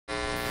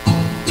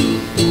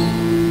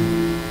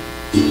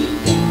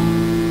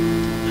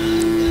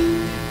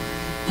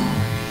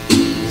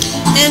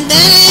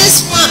that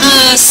is why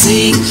I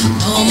sing.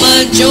 All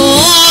my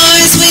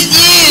joys with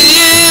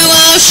you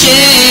I'll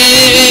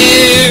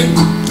share.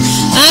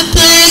 I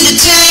plan to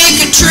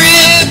take a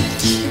trip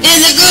in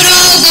the good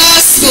old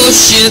gospel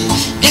ship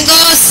and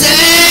go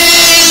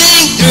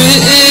sailing through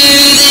the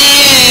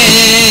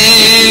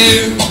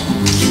air.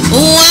 Oh,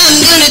 I'm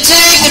gonna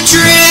take a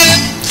trip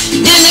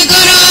in the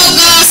good old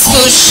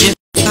gospel ship.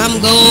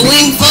 I'm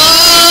going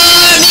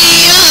far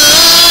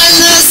beyond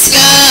the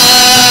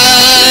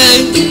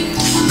sky.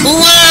 Oh,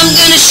 I'm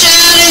gonna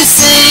shout and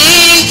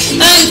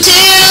sing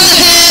until the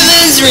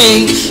heavens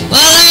ring,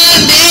 while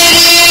I'm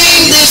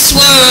bidding this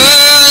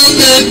world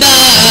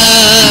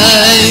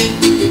goodbye.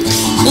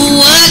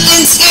 Oh, I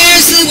can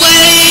scarcely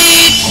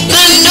wait,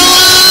 I know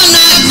I'll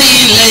not be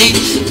late,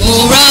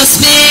 for I'll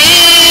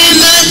spend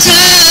my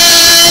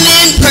time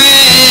in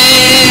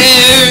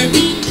prayer.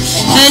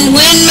 And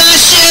when my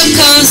ship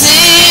comes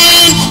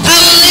in, I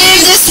will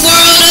leave this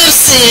world of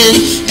sin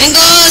and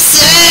go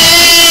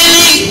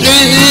sailing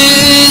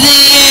through the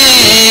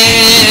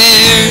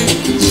air.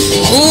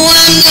 Oh,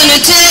 I'm gonna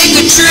take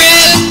a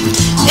trip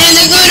in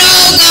the good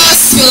old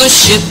gospel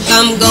ship.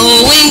 I'm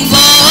going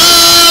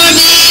far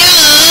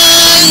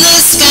beyond the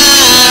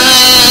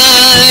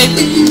sky.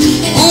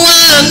 Oh,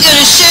 I'm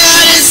gonna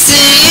shout and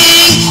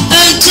sing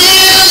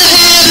until the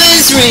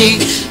heavens ring,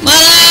 while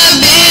I'm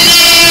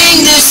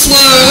bidding this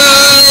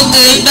world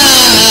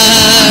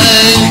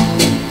goodbye.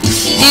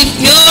 If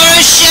you're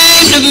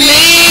ashamed of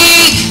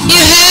me, you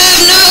have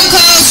no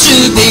cause to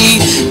be,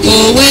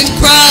 for with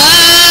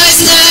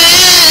Christ I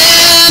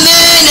am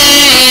an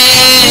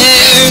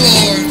heir.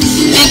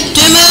 If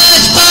too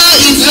much fault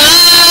you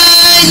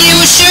find, you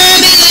will sure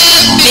be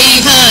left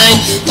behind,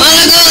 while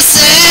I go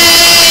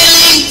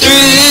sailing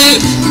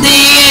through the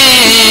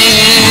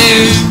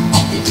air.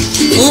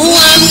 Oh,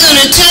 I'm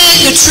gonna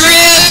take a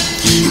trip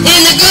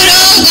in the good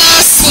old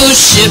gospel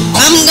ship.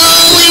 I'm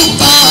going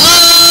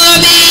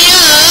far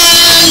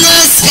beyond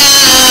the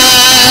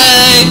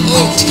sky.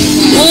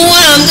 Oh,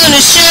 I'm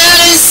gonna shout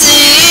and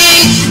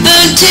sing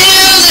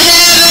until the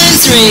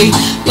heavens ring,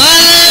 while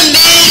I'm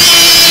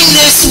bidding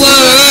this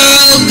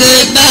world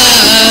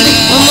goodbye.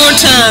 One more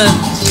time.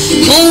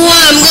 Oh,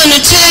 I'm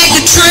gonna take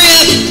a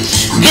trip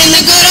in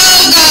the good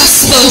old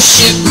gospel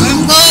ship.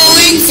 I'm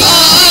going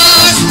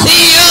far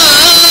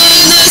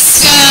beyond the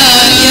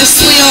sky. Yes,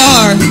 we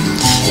are.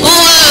 Oh,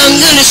 I'm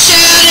gonna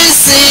shout and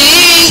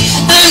sing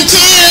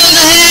until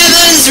the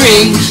heavens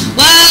ring,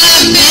 while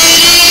I'm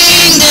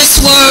bidding this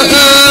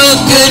world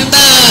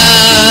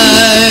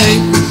goodbye.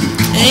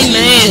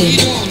 Amen.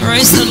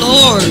 Praise the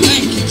Lord.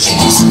 Thank you,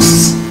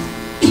 Jesus.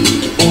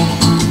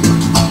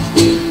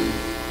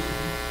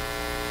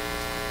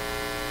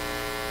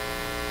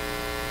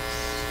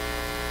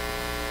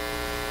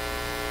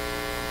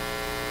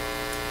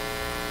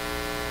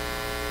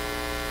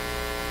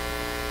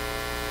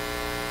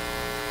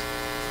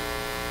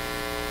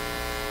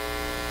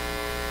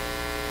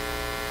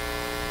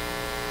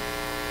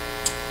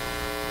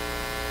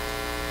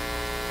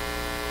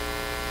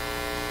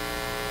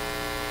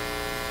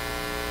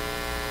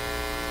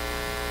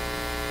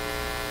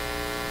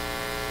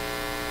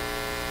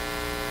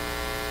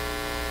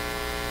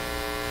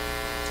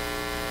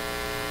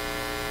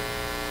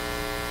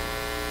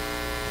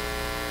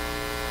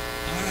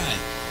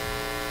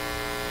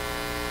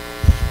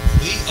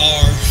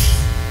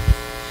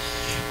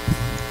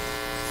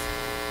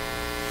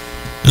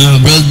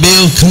 Brother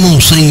Bill, come on,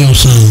 sing your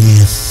song,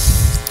 man.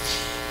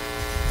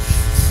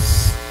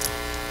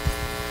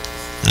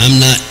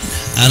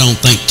 I don't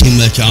think too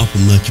much about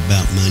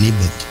money,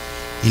 but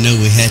you know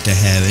we had to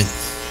have it.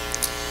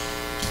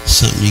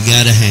 Something you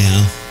got to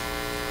have.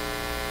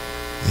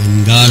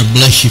 And God will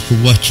bless you for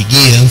what you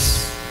give.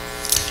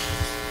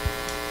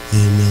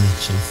 And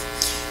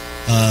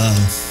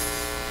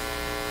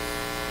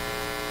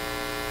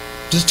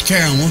Sister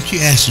Carolyn, won't you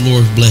ask the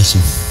Lord's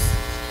blessing?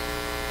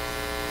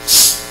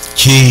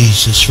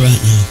 Jesus, right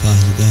now,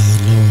 Father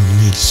God, Lord,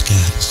 lead us,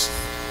 guide us.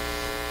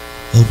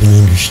 Open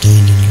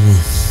understanding,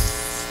 Lord.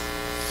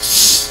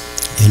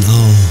 In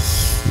all,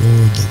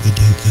 Lord, that we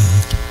do,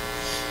 God. In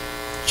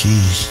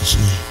Jesus'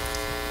 name.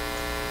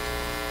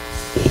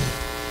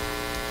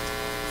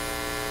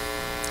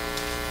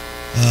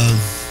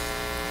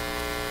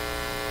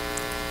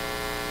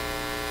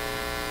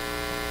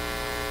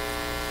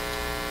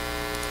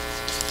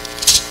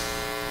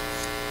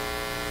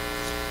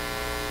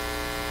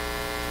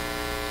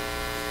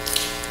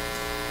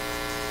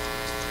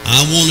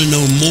 I want to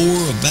know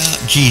more about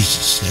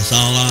Jesus. That's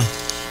all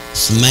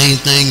it's the main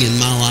thing in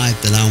my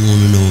life that I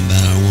want to know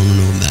about. I want to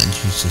know about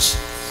Jesus.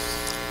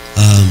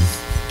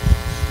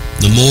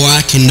 The more I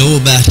can know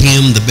about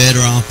Him, the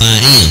better off I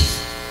am.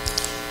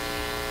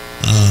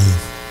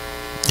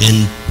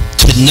 And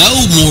to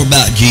know more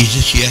about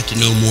Jesus, you have to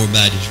know more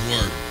about His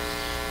Word.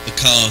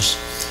 Because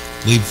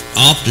we've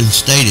often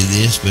stated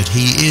this, but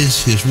He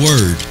is His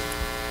Word.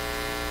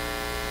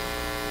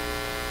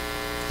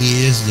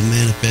 He is the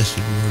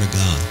manifested Word of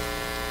God.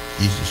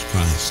 Jesus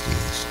Christ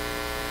is.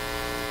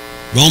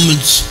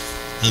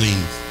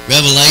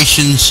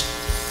 Revelations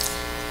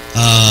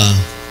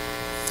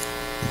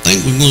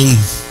think we're going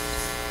to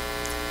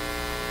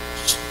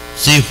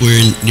see if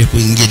we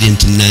can get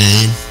into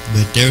 9.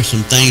 But there are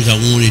some things I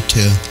wanted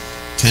to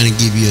kind of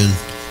give you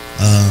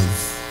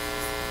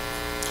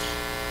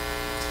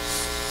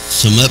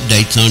some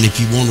updates on. If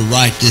you want to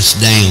write this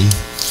down,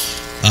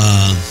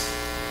 let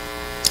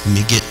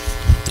me get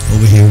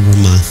over here where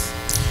my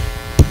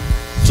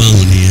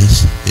phone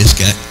is.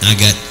 I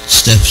got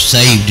stuff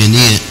saved in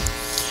it.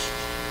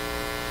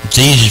 It's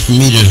easier for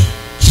me to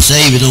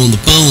save it on the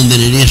phone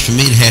than it is for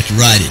me to have to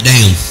write it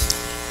down.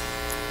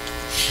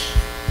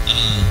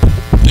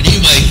 But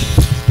anyway,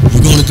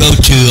 we're going to go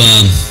to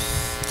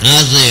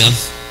Isaiah.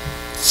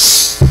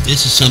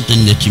 This is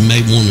something that you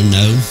may want to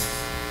know.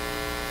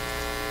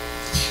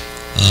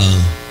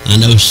 I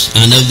know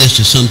this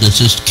is something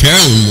Sister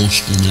Carolyn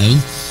wants to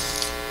know.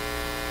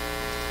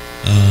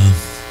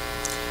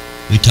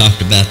 We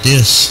talked about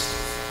this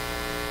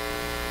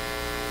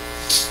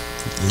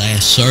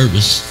last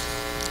service,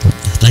 I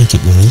think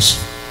it was.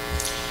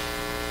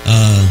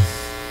 Let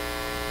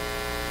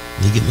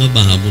me get my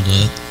Bible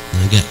up.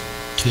 I got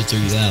 2 or 3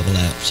 Bible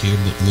apps here,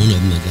 but one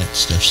of them I got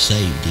stuff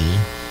saved in.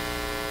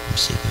 Let me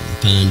see if I can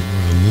find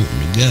where I'm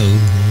wanting to go.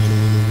 I don't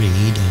want to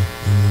read. I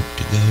want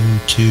to go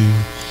to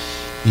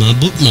my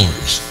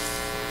bookmarks.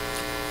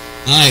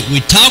 Alright,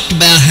 we talked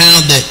about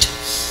how that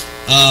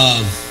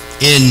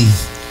in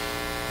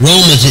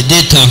Romans it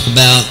did talk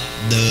about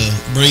the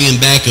bringing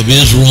back of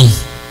Israel,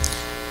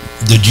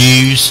 the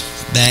Jews,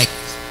 back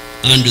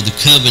under the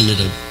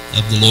covenant of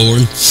the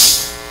Lord.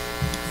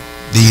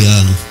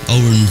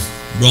 Over in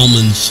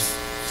Romans,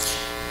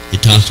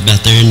 it talks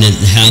about there and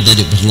how that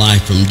it was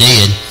life from the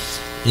dead.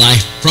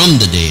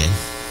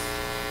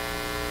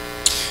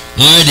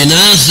 Alright, in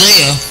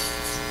Isaiah,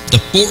 the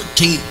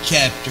 14th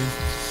chapter,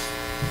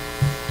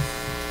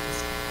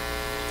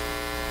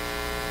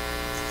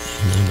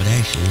 and I would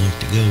actually like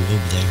to go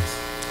over there,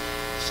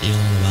 see all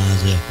of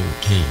Isaiah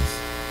 14.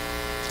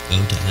 Go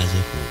to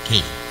Isaiah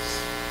 14.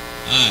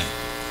 Alright.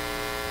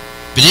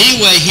 But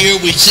anyway, here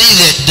we see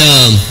that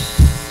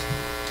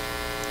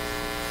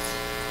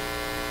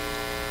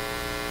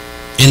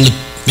in the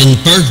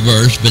first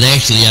verse, but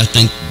actually I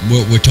think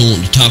what we're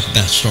wanting to talk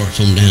about starts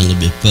on down a little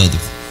bit further.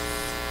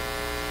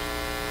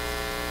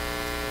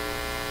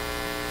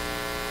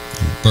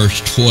 In verse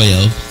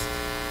 12,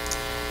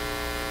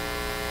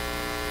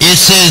 it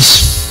says,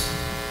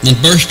 in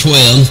verse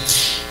 12, it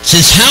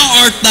says,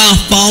 "How art thou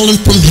fallen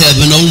from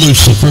heaven, O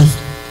Lucifer,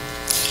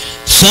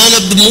 son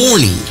of the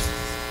morning?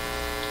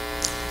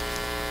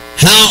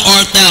 How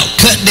art thou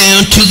cut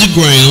down to the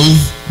ground,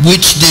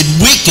 which did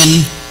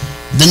weaken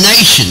the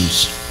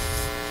nations?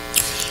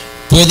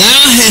 For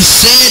thou hast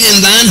said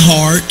in thine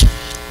heart,"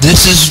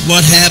 this is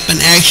what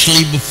happened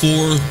actually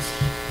before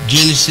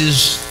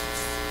Genesis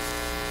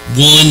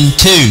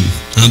 1:2,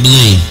 I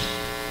believe.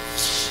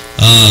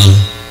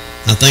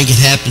 I think it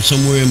happened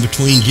somewhere in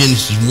between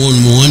Genesis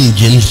 1:1 and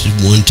Genesis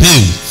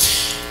 1:2.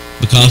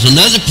 Because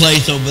another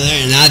place over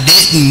there, and I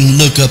didn't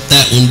look up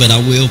that one, but I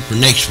will for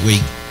next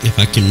week, if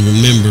I can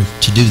remember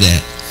to do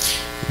that,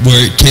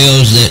 where it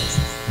tells that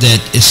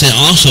it said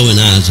also in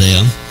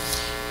Isaiah,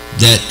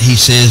 that he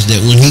says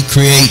that when he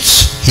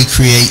creates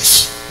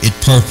it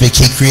perfect.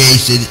 He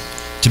creates it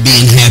to be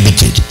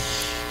inhabited.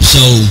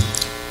 So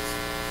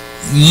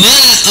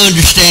my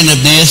understanding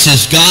of this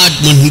is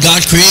when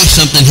God creates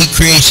something, he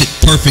creates it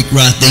perfect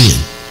right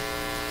then.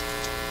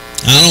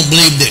 I don't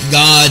believe that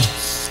God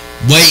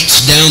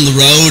waits down the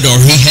road, or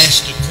he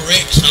has to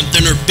correct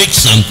something or fix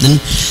something,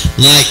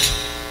 like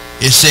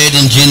it said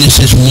in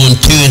Genesis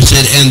 1:2, it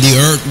said, "And the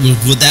earth was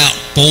without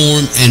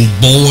form and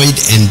void,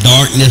 and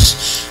darkness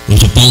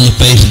was upon the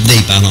face of the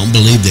deep." I don't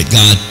believe that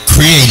God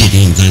created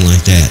anything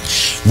like that.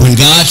 When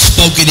God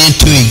spoke it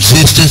into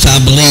existence, I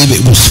believe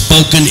it was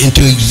spoken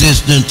into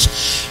existence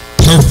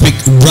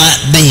perfect right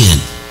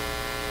then.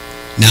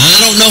 Now, I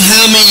don't know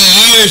how many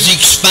years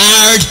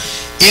expired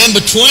in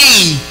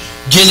between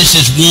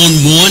Genesis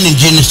 1:1 and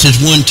Genesis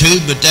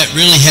 1:2, but that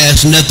really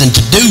has nothing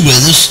to do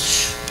with us,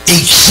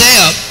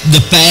 except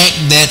the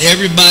fact that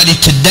everybody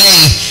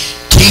today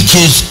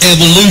teaches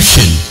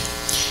evolution,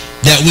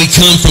 that we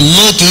come from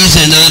monkeys,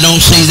 and I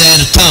don't see that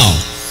at all.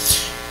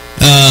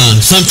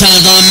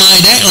 Sometimes I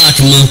might act like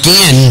a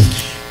monkey, and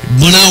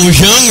when I was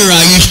younger,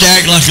 I used to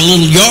act like a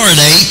little yard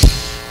ape,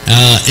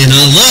 and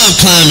I love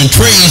climbing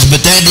trees,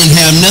 but that didn't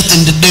have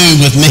nothing to do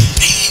with me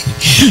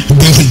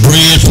being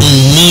bred from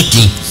a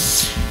monkey.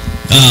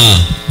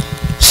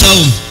 So,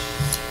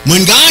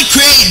 when God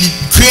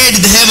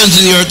created the heavens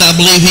and the earth, I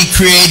believe he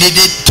created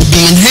it to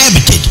be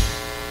inhabited.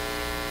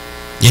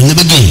 In the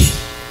beginning,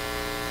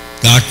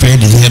 God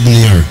created the heaven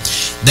and the earth.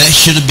 That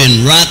should have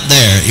been right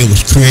there. It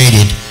was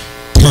created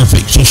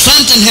perfect. So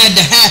something had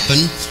to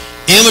happen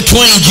in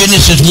between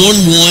Genesis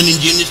 1:1 and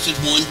Genesis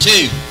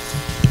 1:2.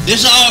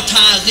 This all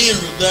ties in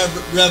with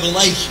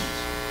Revelation.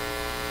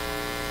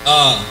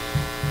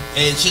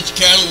 And Sister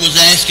Carolyn was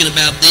asking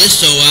about this,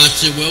 so I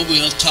said, well,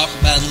 we'll talk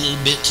about it a little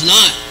bit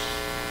tonight.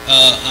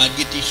 I'd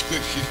get these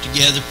scriptures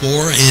together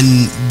for her,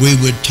 and we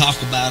would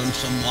talk about them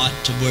somewhat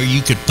to where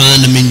you could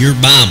find them in your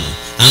Bible.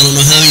 I don't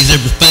know how many's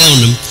ever found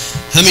them.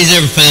 How many's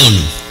ever found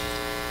them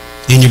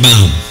in your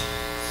Bible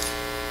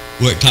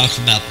where it talks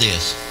about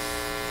this?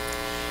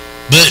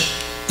 But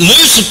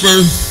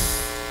Lucifer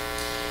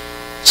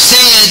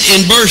said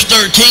in verse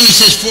 13, he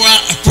says, For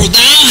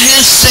thou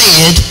hast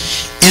said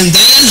in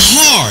thine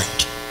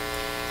heart,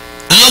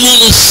 I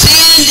will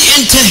ascend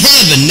into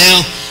heaven.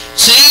 Now,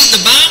 see,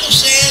 the Bible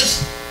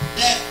says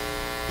that,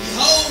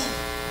 behold,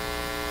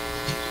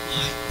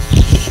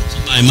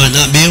 somebody might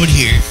not be able to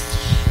hear,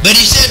 but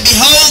he said,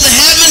 behold, the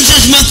heavens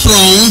is my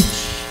throne,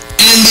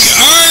 and the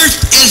earth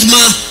is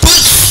my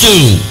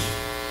footstool.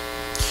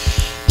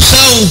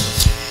 So,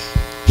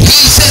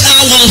 he said,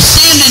 I will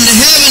ascend into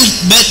heaven,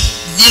 but,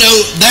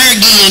 there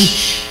again,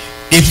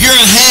 if you're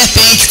a half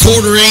inch,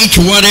 quarter inch,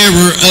 or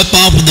whatever up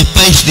off of the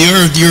face of the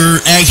earth,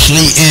 you're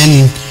actually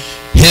in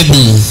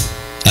heaven,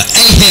 a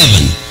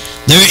heaven.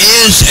 There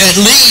is at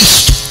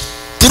least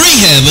 3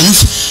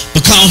 heavens,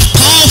 because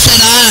Paul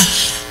said,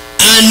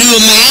 I knew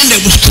a man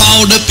that was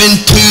called up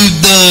into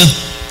the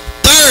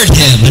 3rd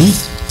heaven,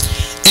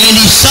 and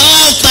he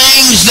saw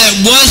things that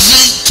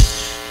wasn't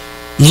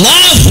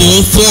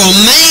lawful for a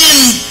man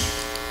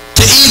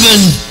to even,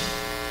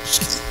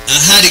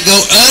 how'd it go,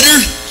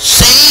 utter.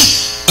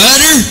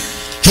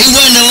 He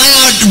wasn't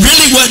allowed,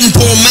 really wasn't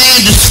for a man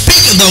to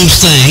speak of those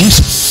things.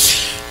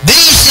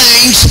 These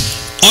things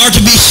are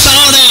to be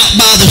sought out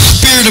by the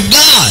Spirit of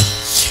God.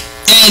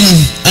 And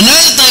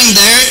another thing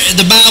there,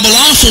 the Bible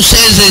also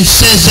says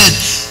that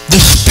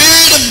the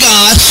Spirit of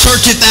God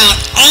searcheth out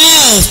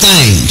all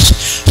things.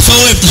 So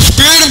if the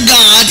Spirit of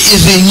God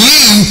is in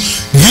you,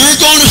 you're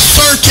going to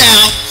search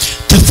out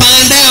to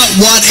find out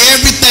what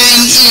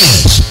everything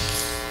is.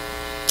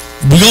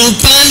 We're going to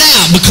find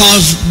out,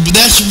 because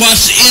that's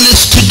what's in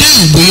us to do.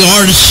 We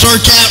are to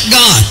search out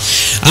God.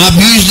 I've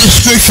used this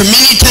scripture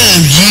many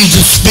times,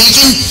 Jesus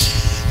speaking,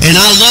 and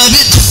I love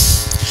it.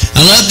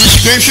 I love this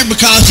scripture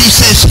because he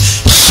says,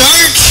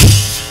 search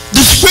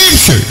the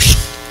scriptures,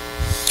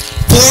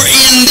 for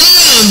in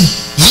them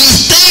ye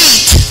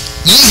think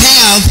ye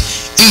have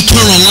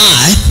eternal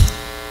life.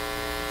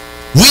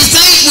 We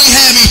think we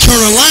have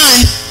eternal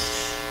life,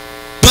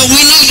 but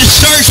we need to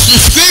search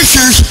the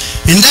scriptures,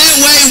 and that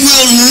way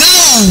we'll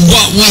know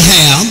what we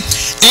have.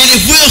 And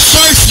if we'll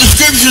search the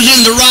scriptures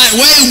in the right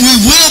way, we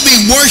will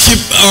be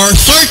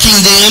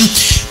searching them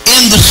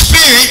in the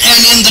Spirit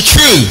and in the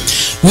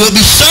truth. We'll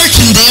be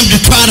searching them to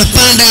try to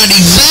find out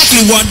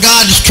exactly what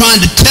God is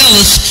trying to tell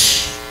us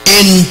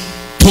in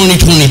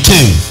 2022.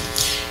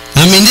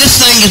 I mean, this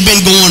thing has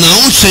been going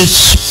on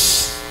since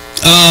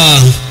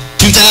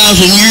 2,000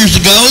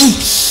 years ago,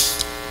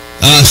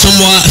 some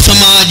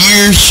odd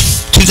years,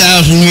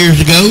 2,000 years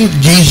ago,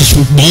 Jesus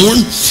was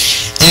born.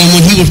 And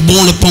when he was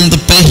born upon the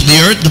face of the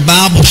earth, the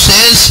Bible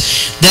says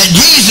that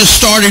Jesus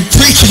started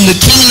preaching the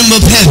kingdom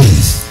of heaven.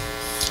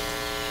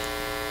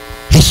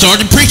 He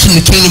started preaching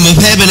the kingdom of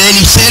heaven, and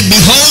he said,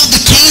 behold, the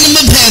kingdom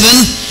of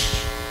heaven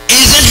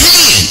is at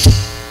hand.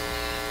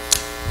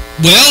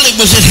 Well, it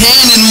was at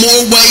hand in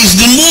more ways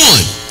than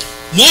one.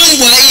 One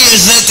way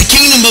is that the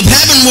kingdom of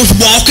heaven was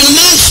walking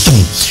amongst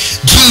them.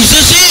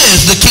 Jesus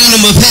is the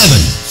kingdom of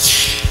heaven.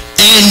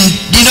 And,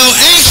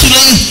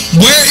 actually,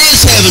 where is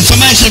heaven?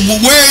 Somebody said,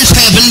 well, where is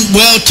heaven?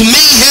 Well, to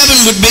me, heaven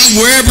would be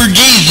wherever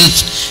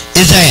Jesus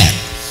is at.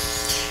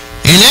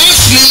 And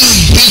actually,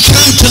 he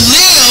come to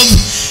live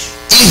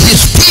in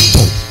his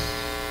people.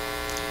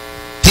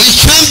 He's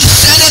come to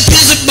set up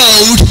his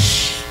abode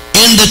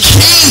in the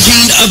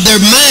changing of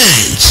their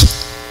minds.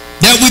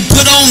 That we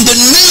put on the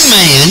new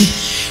man,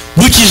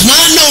 which is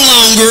not no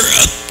longer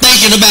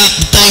thinking about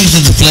the things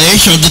of the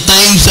flesh or the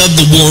things of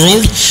the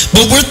world,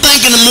 but we're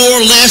thinking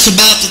more or less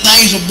about the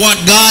things of what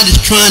God is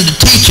trying to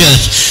teach us.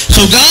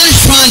 So God is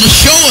trying to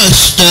show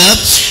us stuff,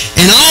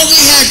 and all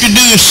we have to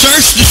do is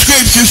search the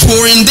scriptures,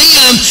 for in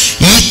them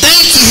ye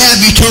think ye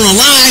have eternal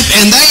life,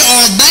 and they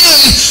are they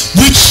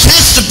which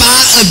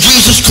testify of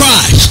Jesus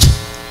Christ.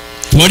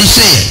 That's what he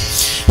said.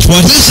 That's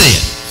what he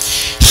said.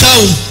 So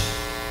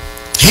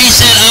he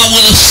said, I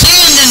will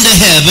ascend into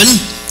heaven.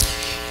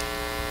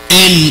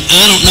 And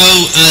I don't know,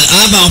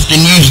 I've often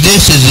used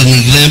this as an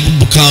example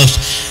because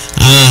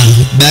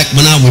back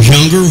when I was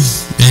younger,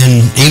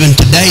 and even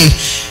today,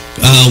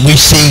 we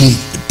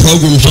see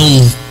programs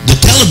on the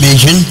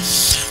television,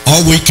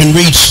 or we can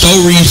read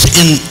stories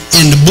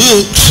in the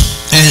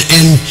books,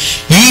 and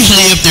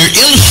usually if they're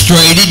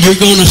illustrated, you're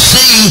going to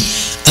see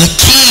a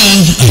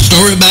king, a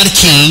story about a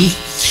king,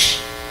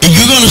 and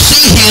you're going to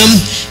see him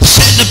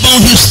sitting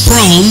upon his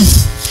throne,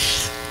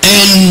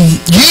 and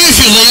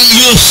usually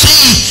you'll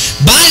see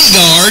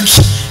bodyguards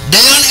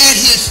down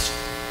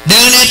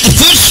at the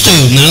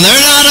footstool. Now they're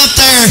not up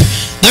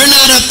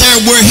there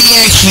where he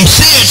actually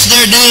sits.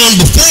 They're down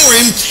before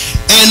him,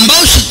 and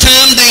most of the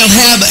time they'll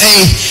have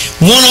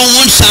one on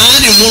one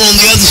side and one on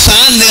the other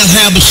side, and they'll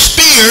have a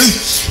spear.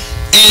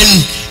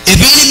 And if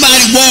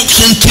anybody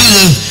walks into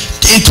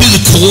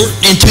the court,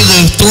 into the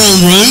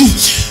throne room,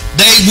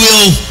 they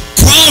will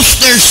cross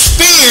their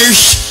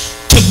spears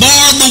to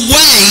bar the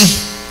way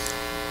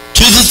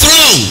to the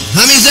throne.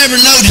 How many's ever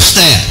noticed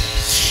that?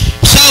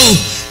 So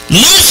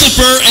Lucifer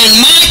Lucifer and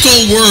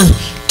Michael were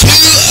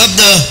two of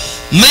the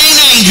main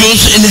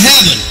angels in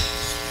heaven.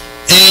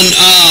 And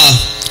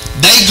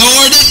they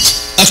guarded,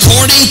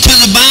 according to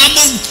the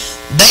Bible,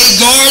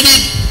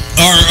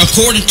 or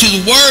according to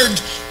the Word,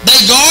 they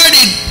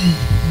guarded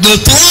the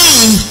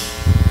throne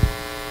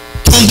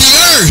from the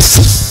earth.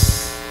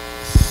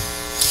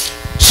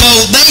 So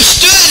they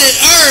stood at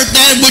earth,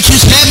 that which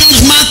is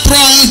heaven's my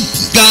throne,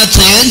 God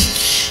said.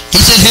 He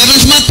said,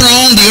 heaven's my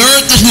throne, the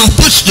earth is my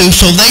footstool.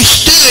 So they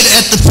stood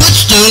at the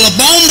footstool,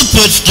 upon the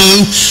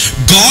footstool,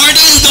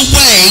 guarding the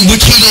way,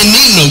 which he didn't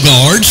need no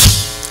guards.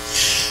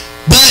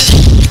 But,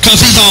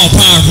 because he's all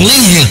powerful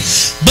in him.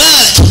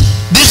 But,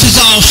 this is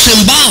all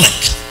symbolic.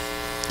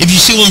 If you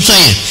see what I'm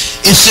saying.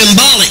 It's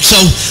symbolic. So,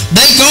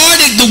 they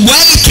guarded the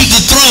way to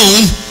the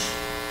throne.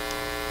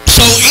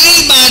 So,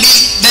 anybody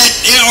that,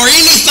 or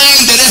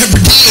anything that ever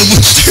did,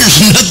 which there's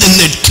nothing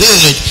that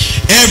could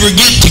ever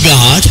get to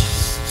God,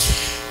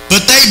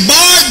 but they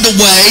barred the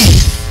way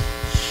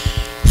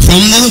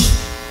from the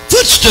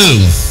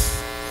footstool.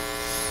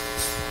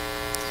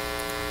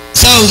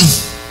 So,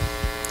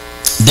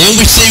 then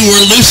we see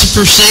where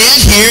Lucifer said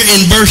here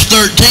in verse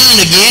 13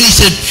 again, he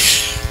said,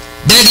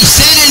 that he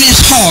said in his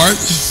heart,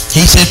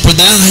 he said, for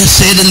thou hast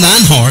said in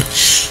thine heart,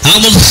 I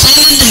will ascend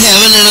into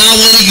heaven and I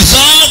will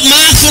exalt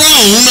my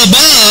throne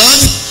above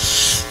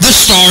the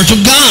stars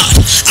of God.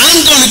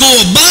 I'm going to go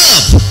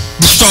above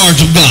the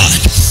stars of God.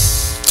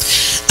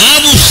 I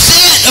will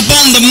sit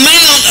upon the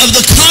mount of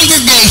the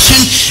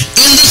congregation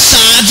in the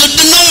sides of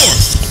the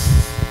north.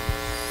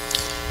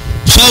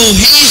 So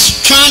he's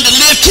trying to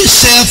lift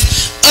himself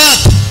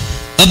up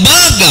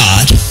above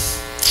God.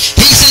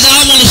 He says,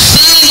 I will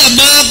ascend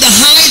above the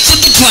heights of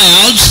the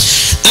clouds.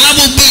 I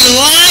will be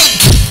like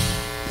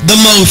the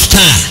Most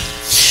High.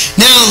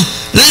 Now,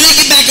 let me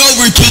get back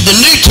over to the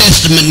New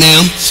Testament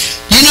now.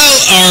 You know,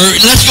 or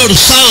let's go to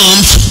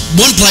Psalms,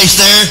 one place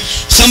there.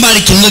 Somebody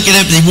can look it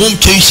up if they want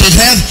to. He said,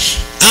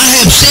 I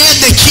have said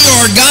that you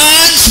are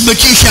gods, but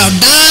you shall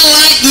die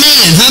like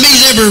men. How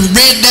many's ever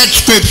read that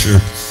scripture?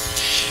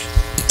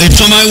 If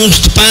somebody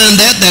wants to find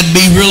that, that'd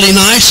be really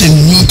nice, and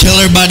you can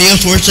tell everybody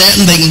else where it's at,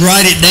 and they can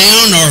write it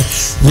down or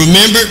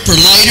remember it for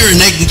later,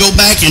 and they can go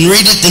back and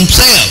read it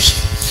themselves.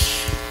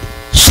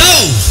 So,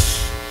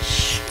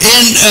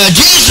 and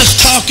Jesus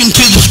talking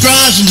to the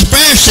scribes and the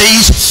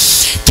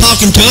Pharisees,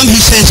 talking to them,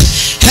 he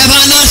says, have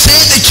I not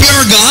said that you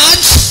are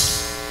gods?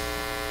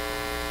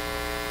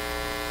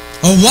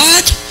 Or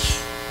what?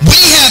 We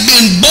have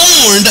been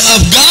born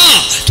of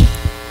God.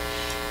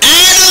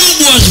 Adam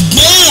was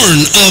born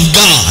of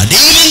God.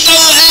 Even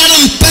though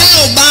Adam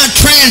fell by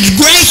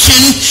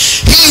transgression,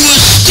 he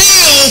was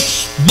still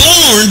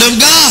born of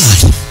God.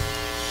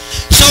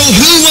 So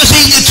who was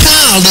he the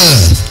child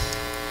of?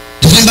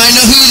 Does anybody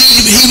know who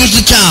he was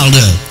the child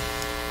of?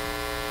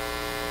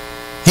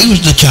 He was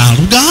the child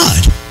of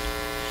God.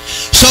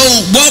 So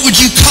what would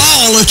you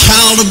call a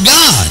child of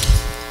God?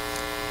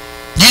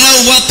 You know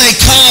what they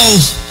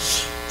call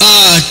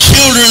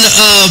children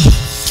of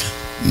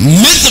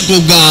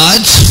mythical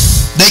gods?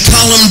 They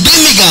call them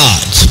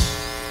demigods.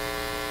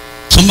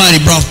 Somebody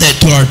brought that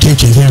to our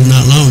attention here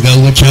not long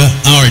ago, which I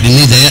already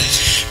knew that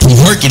from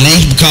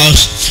Hercules,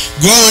 because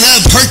growing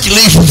up,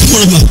 Hercules was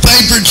one of my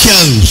favorite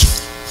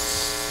shows.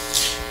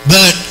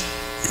 But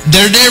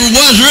there never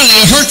was really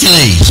a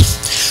Hercules.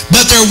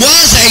 But there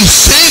was a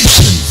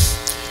Samson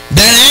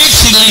that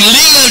actually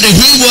lived, and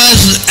he was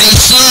a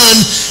son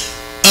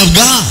of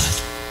God.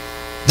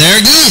 There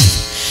again.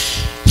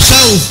 So,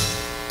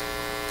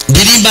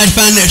 did anybody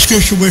find that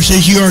scripture where it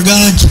says you are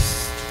gods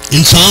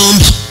in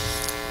Psalms?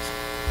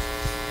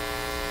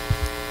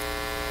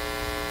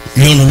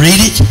 You want to read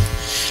it?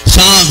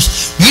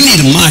 Psalms, we need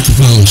a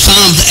microphone.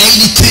 Psalms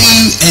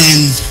 82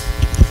 and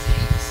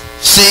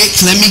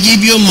 6. Let me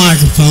give you a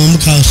microphone,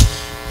 because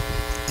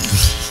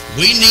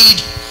we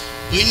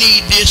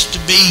need this to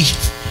be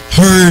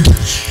heard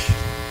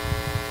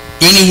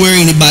anywhere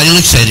anybody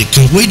looks at it,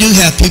 because we do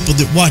have people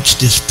that watch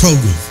this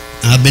program.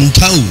 I've been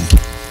told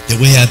that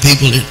we have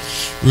people that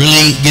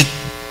really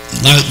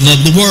love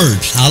the Word.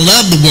 I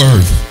love the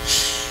Word.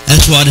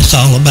 That's what it's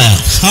all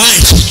about. All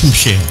right, Sister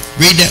Michelle,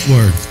 read that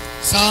word.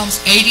 Psalms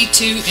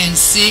 82 and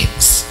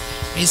 6.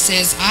 It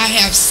says, I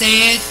have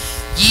said,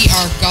 ye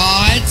are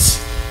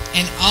gods,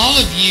 and all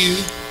of you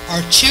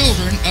are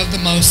children of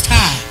the Most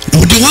High.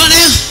 Do what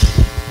now?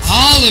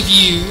 All of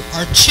you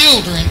are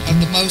children of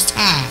the Most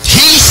High.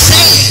 He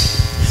said,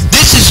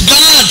 this is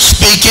God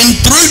speaking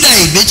through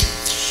David.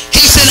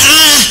 He said,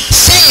 I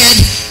said,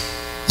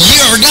 ye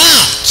are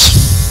gods.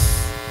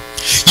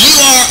 You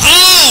are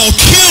all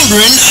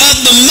children of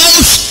the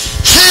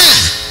Most High.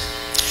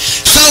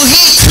 So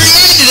he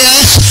created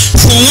us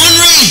for one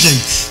reason.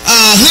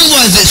 Who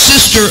was it?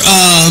 Sister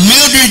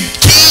Mildred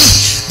King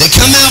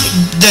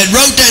that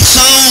wrote that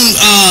song,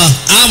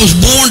 I Was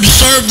Born to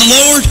Serve the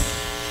Lord.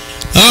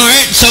 All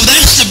right, so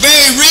that's the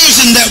very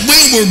reason that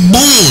we were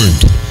born.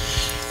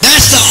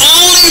 That's the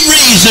only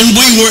reason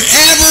we were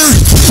ever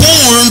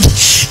formed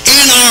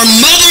in our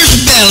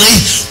mother's belly,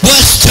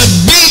 was to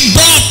be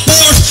brought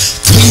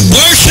forth to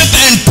worship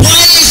and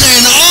praise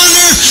and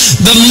honor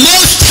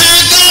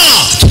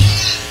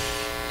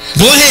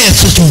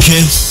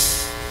Michelle.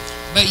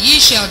 But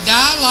ye shall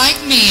die like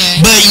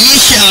men, But ye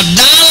shall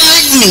die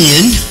like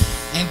men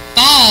and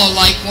fall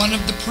like one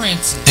of the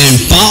princes. and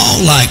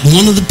fall like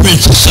one of the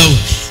princes. So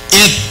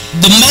if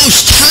the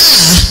Most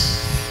High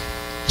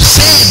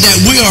said that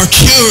we are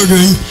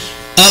children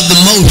of the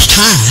Most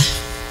High,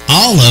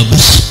 all of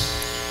us,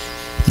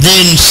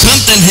 then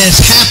something has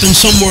happened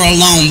somewhere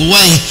along the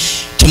way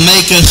to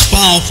make us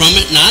fall from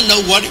it, and I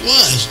know what it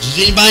was. Does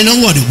anybody know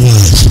what it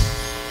was?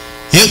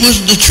 It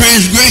was the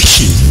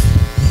transgression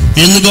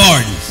in the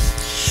garden.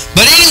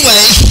 But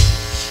anyway,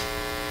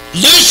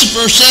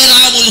 Lucifer said,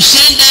 I will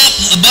ascend up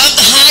above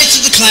the heights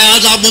of the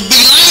clouds. I will be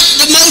like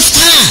the Most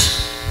High.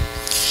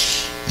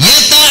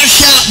 Yet thou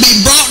shalt be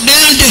brought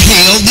down to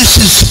hell. This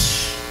is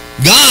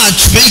God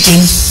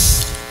speaking.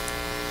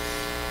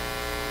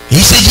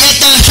 He said, yet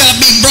thou shalt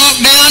be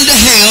brought down to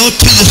hell,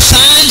 to the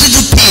sides of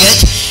the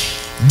pit.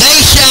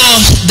 They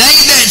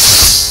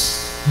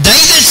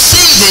that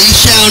see thee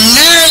shall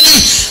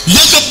narrowly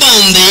look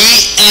upon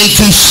thee and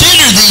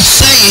consider thee,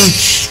 saying,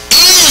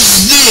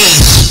 is this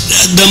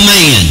the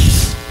man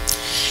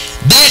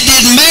that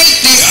did make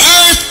the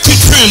earth to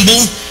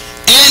tremble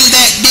and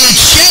that did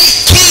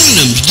shake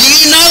kingdoms? Do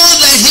you know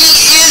that he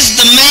is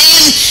the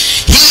man?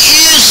 He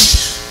is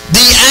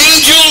the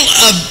angel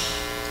of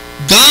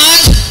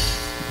God.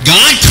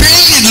 God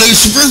created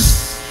Lucifer.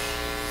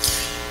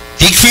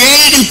 He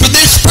created him for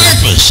this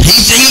purpose.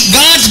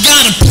 God's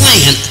got a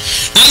plan.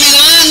 I mean,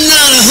 I'm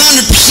not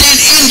 100%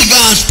 into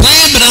God's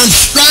plan, but I'm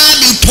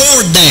striving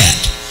toward that.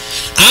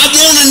 I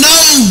want to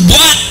know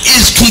what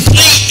is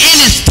complete in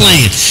his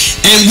plan,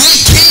 and we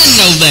can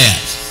know that.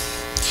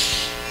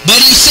 But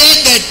he said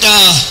that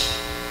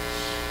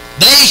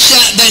they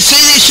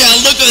shall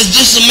look as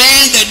just a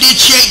man that did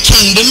shake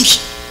kingdoms,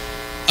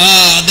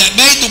 that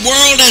made the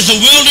world as a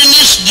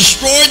wilderness,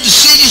 destroyed the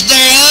cities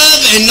thereof,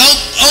 and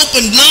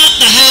opened not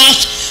the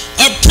house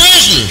of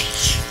prisoners.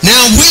 Now,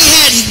 we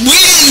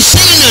hadn't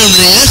seen none of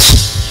this,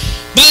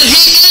 but he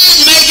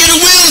did make it a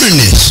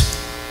wilderness.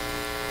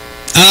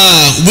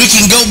 We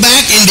can go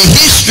back into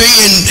history,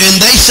 and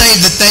they say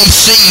that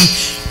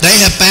they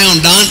have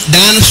found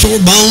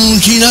dinosaur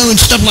bones, and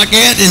stuff like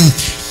that, and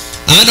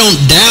I don't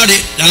doubt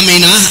it. I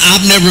mean,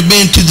 I've never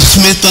been to the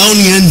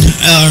Smithsonian,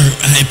 or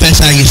if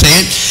that's how you say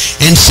it,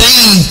 and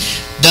seen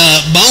the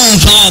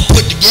bones all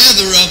put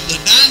together of the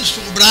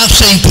dinosaur, but I've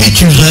seen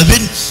pictures of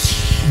it.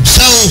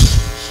 So,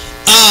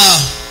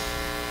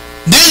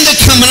 then there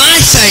come an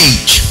ice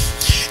age.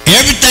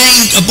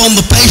 Everything upon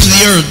the face of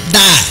the earth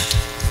died.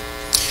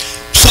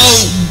 So,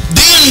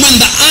 then when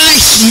the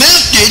ice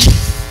melted,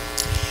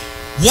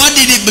 what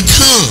did it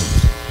become?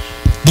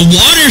 The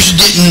waters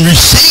didn't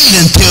recede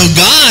until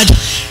God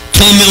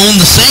come on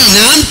the scene.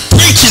 Now, I'm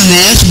preaching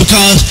this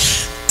because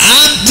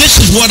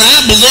this is what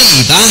I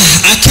believe.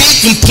 I can't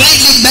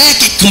completely back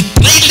it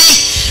completely,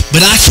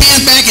 but I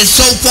can back it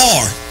so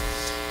far.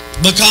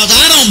 Because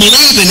I don't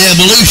believe in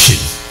evolution.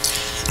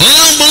 I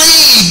don't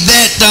believe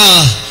that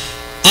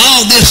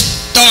all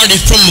this started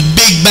from a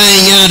big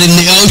bang out in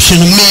the ocean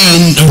a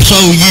million or so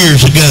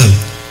years ago.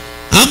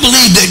 I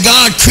believe that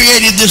God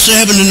created this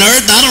heaven and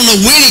earth. I don't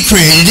know when he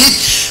created it,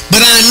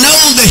 but I know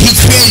that he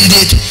created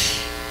it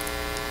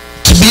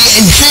to be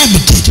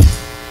inhabited.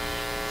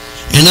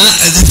 And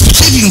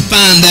see if you can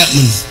find that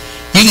one.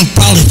 You can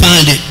probably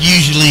find it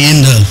usually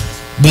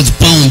with the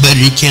phone better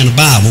than you can the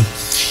Bible.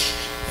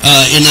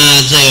 In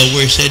Isaiah,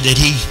 where it said that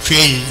he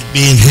created it to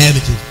be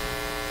inhabited.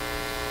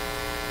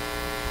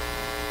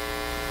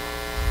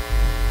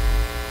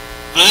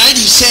 Alright,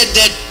 he said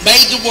that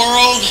made the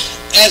world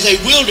as a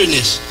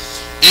wilderness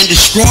and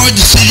destroyed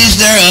the cities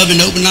thereof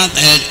and opened not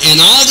that,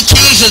 and all the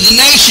kings of the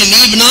nation,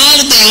 even all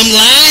of them,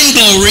 lie in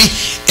glory,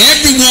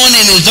 everyone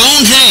in his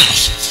own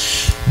house.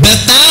 But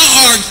thou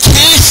art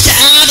cast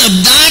out of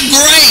thy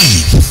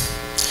grave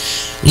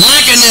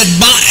like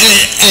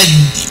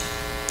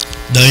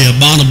the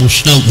abominable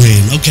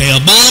snowman. Okay,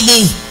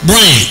 abominable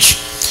branch.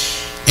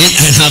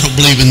 And I don't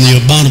believe in the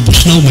abominable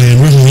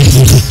snowman, really.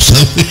 So,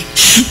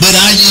 but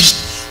I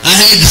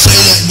had to say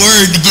that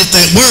word to get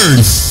that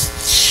word.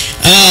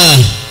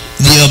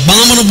 The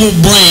abominable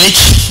branch,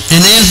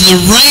 and as the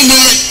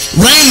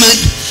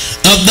raiment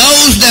of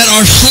those that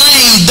are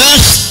slain,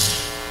 thus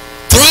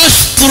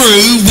thrust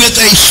through with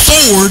a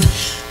sword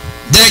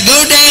that go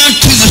down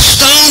to the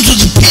stones of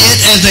the pit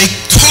as a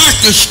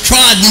carcass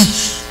trodden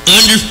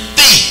under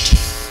feet.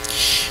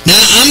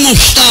 Now, I'm going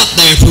to stop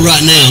there for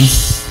right now,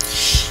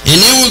 and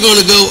then we're going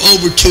to go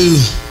over to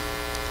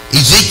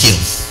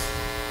Ezekiel.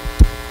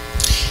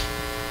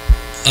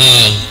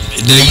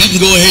 Now, you can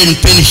go ahead and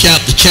finish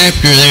out the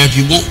chapter there if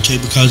you want to,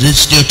 because it's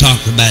still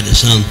talking about it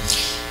some.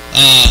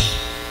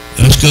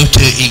 Let's go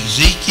to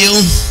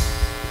Ezekiel.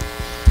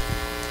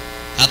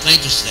 I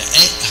think it's the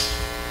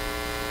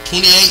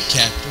 28th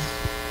chapter.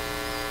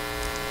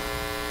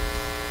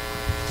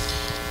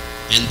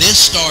 And this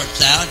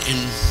starts out in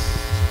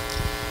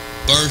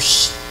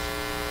verse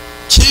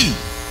 2.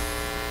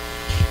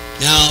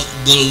 Now,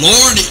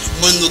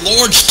 when the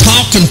Lord's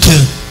talking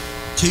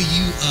to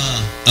you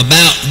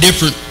about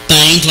different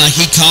things, names, like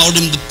he called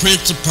him the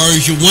Prince of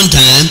Persia one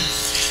time.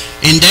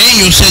 And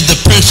Daniel said,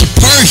 the Prince of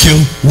Persia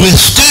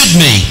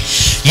withstood me.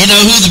 You know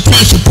who the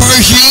Prince of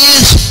Persia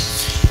is?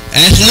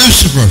 That's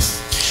Lucifer.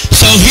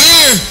 So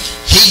here,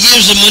 he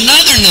gives him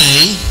another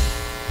name.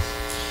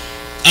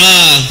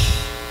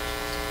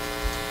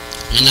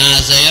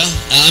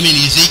 In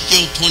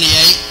Ezekiel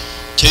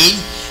 28:2,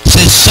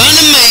 says, Son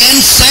of man,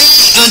 say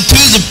unto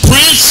the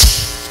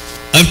Prince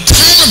of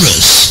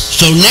Tyrus.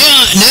 So now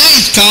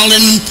he's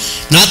calling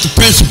not the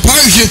Prince of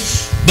Persia,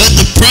 but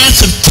the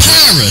Prince of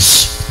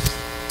Tyrus.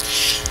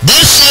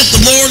 Thus saith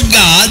the Lord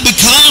God,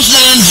 because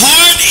thine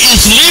heart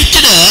is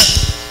lifted up.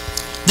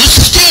 This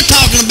is still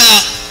talking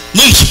about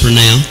Lucifer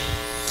now.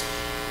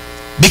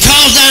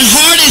 Because thine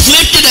heart is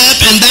lifted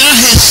up, and thou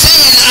hast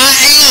said, I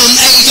am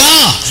a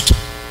God.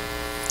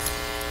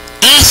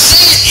 I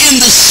sit in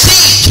the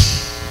seat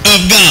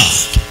of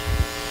God,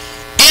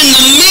 in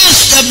the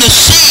midst of the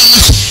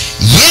seas,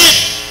 yet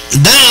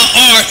thou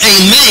art a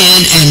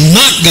man and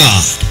not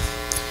God.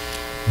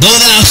 Though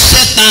thou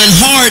set thine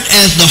heart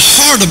as the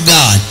heart of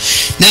God.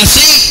 Now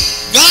see,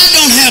 God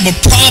don't have a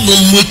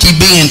problem with you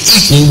being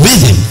equal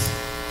with him.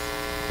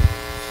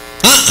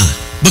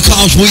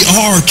 Because we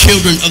are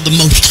children of the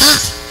Most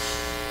High.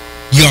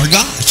 You are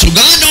God. So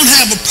God don't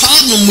have a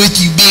problem with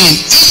you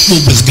being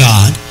equal with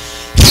God.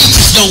 He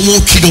just don't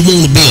want you to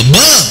want to be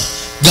above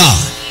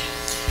God.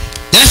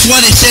 That's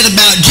what it said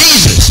about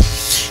Jesus.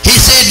 He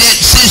said that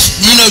since,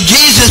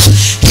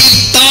 Jesus, he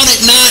thought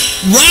it not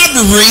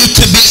robbery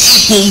to be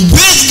equal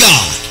with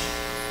God.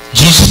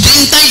 Jesus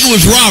didn't think it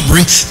was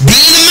robbery,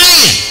 being a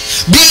man,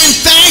 being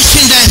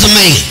fashioned as a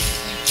man.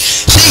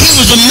 See, he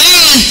was a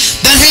man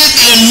that had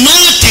the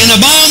anointing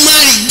of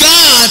Almighty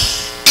God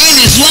in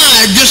his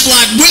life, just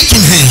like we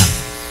can have.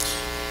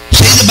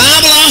 See, the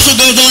Bible also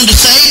goes on to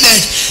say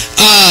that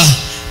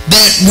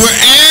we're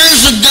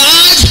heirs of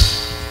God.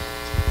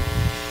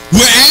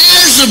 We're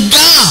heirs of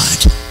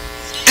God.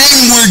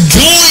 And we're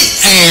joint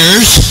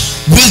heirs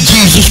with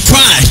Jesus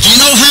Christ. You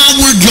know how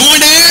we're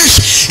joint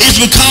heirs? It's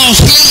because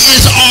he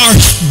is our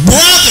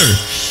brother.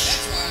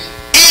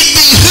 It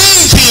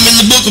behooved him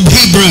in the book of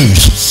Hebrews,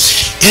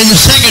 in the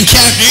 2nd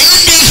chapter,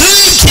 it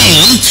behooved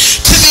him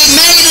to be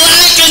made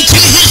like unto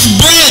his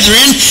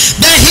brethren,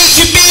 that he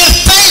should be a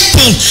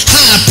faithful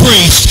high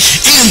priest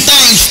in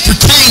things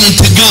pertaining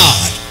to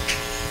God.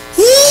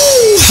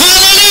 Woo!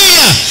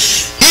 Hallelujah!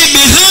 It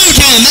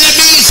behooved him. That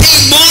means he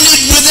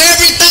wanted with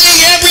everything,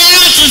 every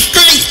ounce of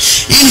strength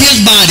in his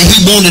body, he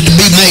wanted to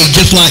be made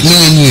just like me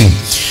and you.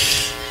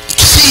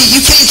 See, you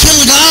can't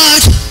kill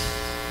God.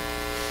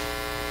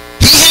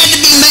 He had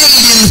to be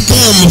made in the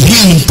form of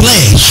human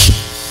flesh.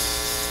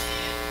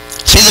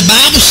 See, the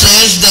Bible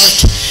says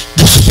that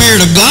the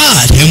Spirit of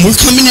God, and we're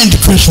coming into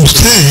Christmas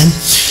time,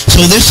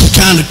 so this is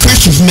kind of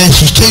Christmas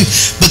message too,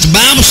 but the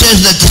Bible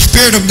says that the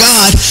Spirit of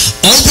God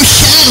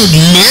overshadowed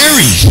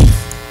Mary,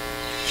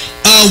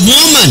 a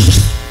woman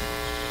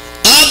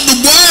of the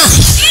world.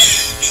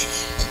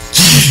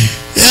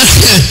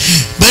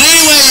 But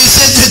anyway, it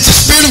said that the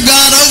Spirit of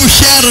God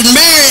overshadowed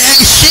Mary,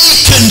 and she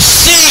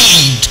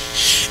conceived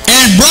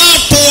and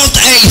brought forth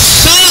a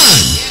son.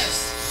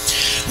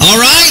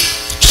 All right?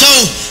 So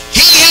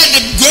he had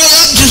to grow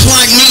up just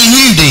like me and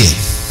you did.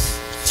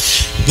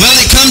 Well,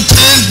 it come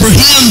time for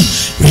him,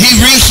 he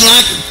reached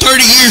like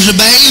 30 years of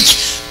age,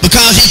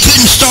 because he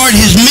couldn't start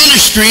his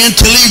ministry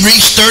until he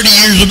reached 30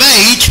 years of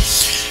age,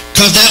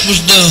 because that was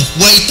the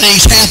way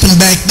things happened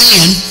back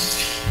then.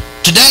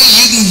 Today,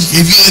 you can,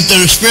 if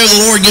the Spirit of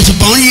the Lord gets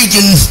upon you, you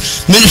can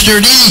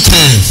minister at any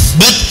time.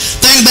 But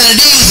the thing about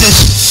it is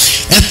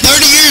at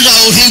 30 years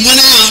old, he went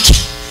out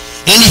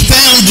and he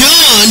found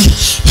John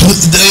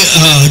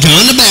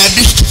the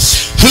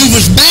Baptist, who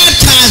was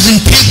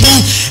baptizing people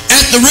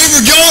at the River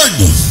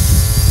Jordan.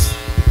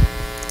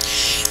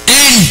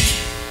 And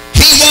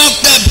he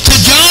walked up to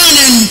John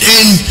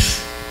and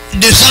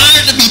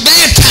desired to be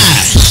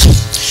baptized.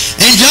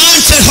 And John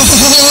said,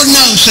 oh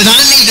no, said,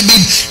 I need to be.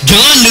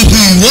 John knew who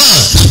he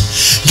was.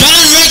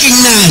 John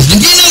recognized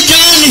him. You know,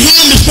 John and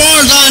him, as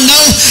far as I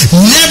know,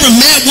 never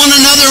met one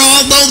another,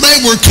 although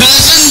they were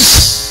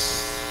cousins.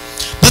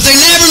 But they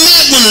never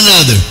met one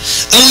another.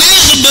 When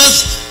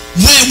Elizabeth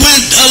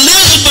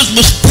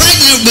was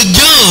pregnant with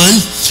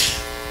John,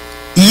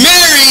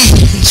 Mary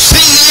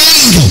seen the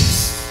angel.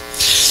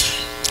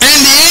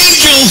 And the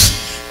angel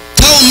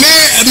told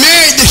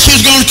Mary that she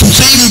was going to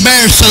conceive and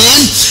bear a son.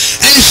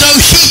 And so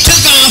she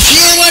took off. She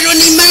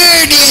wasn't even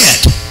married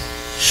yet.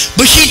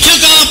 But she took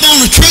off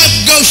on a trip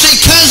to go see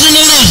cousin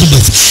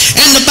Elizabeth.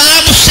 And the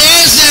Bible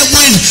says that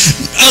when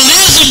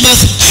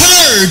Elizabeth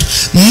heard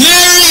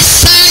Mary's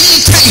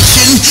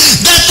salutation,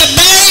 that the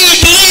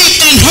babe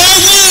leaped in her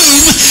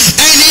womb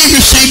and he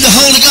received the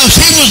Holy Ghost.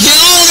 He was the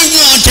only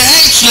one to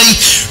actually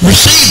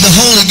receive the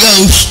Holy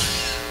Ghost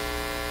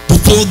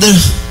before the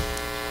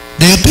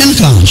day of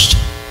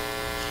Pentecost.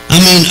 I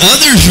mean,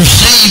 others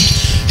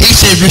received, he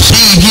said,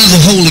 receive ye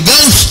the Holy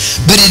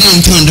Ghost, but it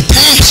didn't come to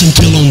pass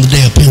until on the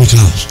day of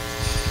Pentecost.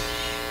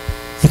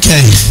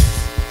 Okay.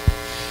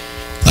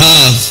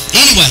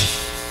 Anyway.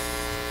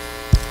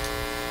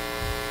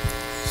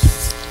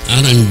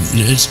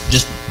 It's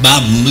just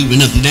Bible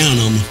moving up and down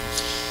on me.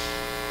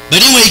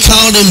 But anyway, he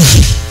called him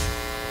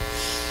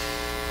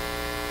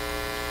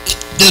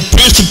the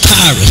Prince of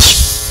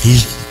Tyrus.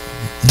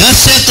 Thus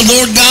saith the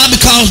Lord God,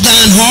 because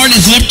thine heart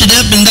is lifted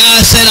up, and thou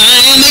hast said, I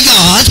am a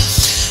God,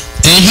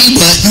 and he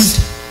wasn't.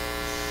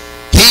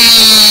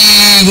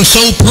 He was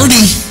so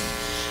pretty.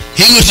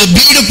 He was a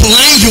beautiful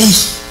angel,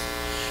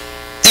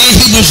 and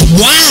he was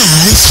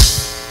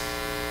wise.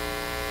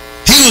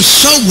 He was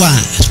so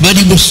wise, but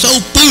he was so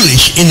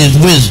foolish in his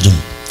wisdom.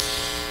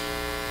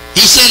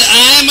 He said,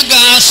 I am a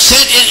God, I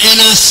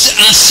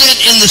sit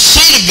in the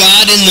seat of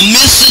God in the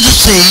midst of the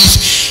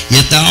seas,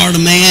 yet thou art a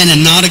man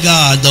and not a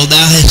God, though thou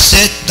hast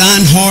set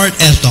thine heart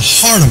as the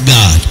heart of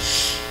God.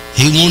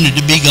 He wanted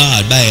to be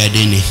God bad,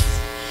 didn't he?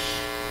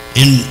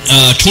 In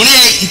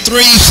 28:3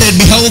 he said,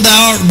 behold,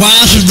 thou art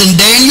wiser than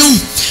Daniel.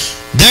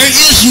 There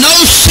is no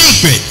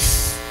secret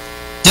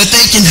that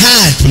they can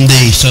hide from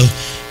thee. So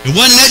there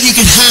wasn't nothing you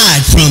could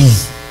hide from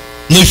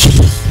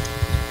Lucifer.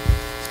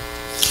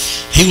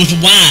 He was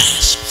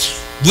wise.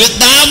 With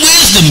thy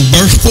wisdom,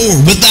 verse 4,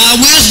 with thy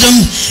wisdom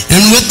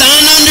and with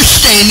thine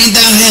understanding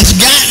thou hast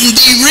gotten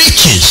thee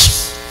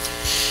riches,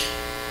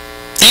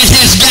 and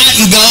hast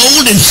gotten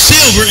gold and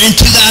silver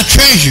into thy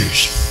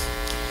treasures.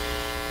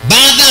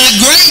 By thy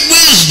great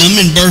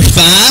wisdom, in verse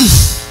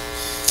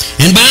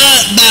 5, and by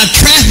thy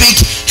traffic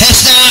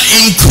hast thou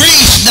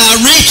increased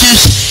thy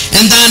riches,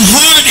 and thine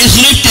heart is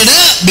lifted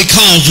up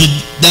because of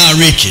thy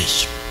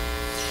riches.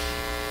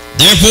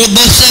 Therefore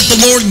thus saith the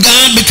Lord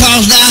God,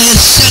 because thou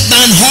hast set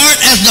thine heart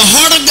as the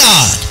heart of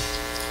God.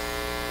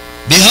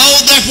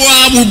 Behold, therefore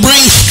I will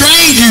bring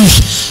strangers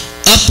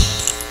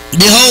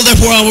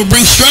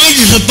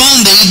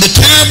upon thee, the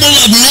terrible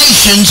of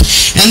nations,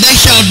 and they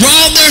shall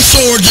draw their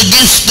swords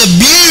against the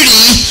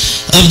beauty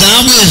of thy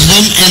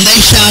wisdom, and they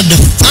shall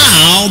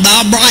defile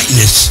thy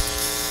brightness.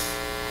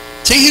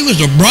 See, he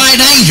was a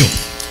bright angel.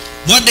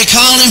 What they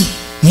call him?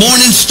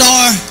 Morning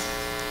star?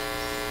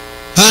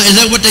 Is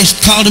that what they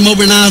called him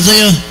over in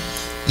Isaiah,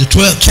 the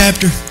 12th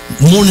chapter?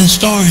 Morning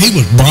star? He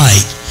was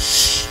bright.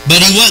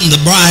 But he wasn't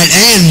the bright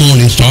and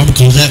morning star,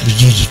 because that was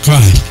Jesus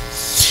Christ.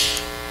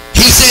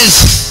 He says,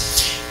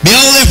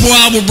 behold, therefore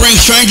I will bring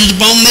strangers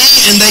upon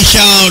thee, and they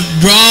shall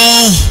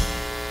draw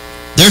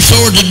their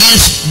swords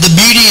against the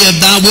beauty of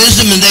thy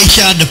wisdom, and they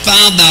shall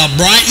defile thy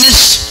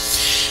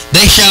brightness.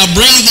 They shall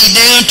bring thee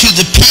down to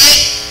the pit,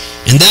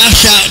 and thou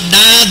shalt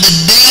die the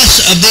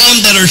deaths of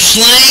them that are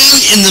slain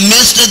in the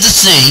midst of the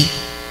sea.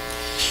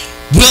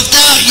 Wilt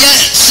thou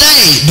yet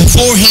say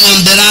before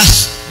him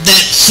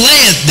that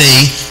slayeth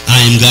thee,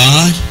 I am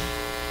God?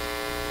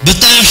 But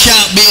thou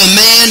shalt be a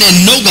man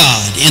and no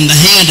God in the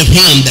hand of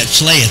him that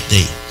slayeth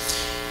thee.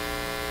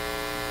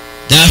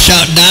 Thou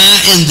shalt die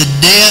in the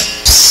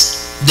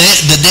deaths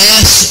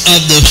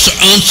of the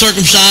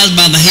uncircumcised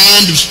by the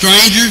hand of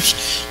strangers,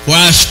 for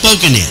I have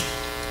spoken it.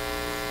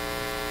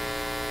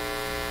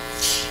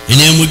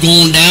 And then we're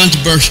going down to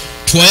verse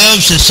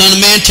 12. Says, Son of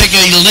man, take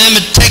up a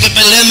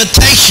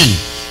lamentation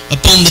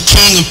upon the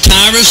king of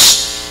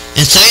Tyrus,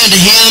 and say unto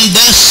him,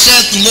 thus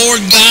saith the Lord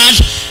God,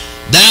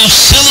 thou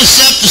sealest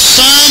up the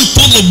sun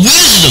full of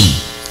wisdom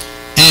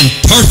and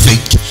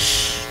perfect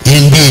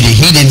in beauty.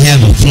 He didn't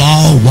have a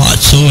flaw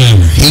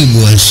whatsoever. He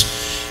was,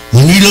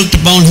 when you looked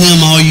upon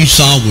him, all you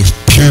saw was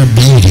pure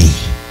beauty,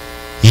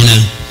 you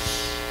know.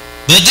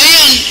 But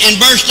then in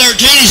verse 13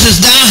 it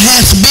says, thou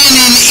hast been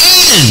in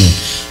Eden.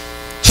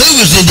 Who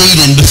was in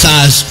Eden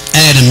besides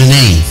Adam and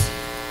Eve?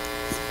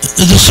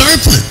 The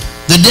serpent,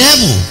 the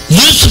devil,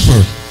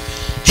 Lucifer.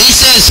 He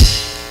says,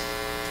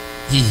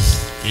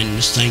 and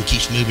this thing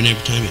keeps moving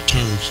every time it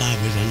turns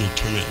sideways. I need to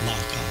turn that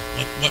lock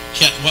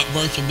off. What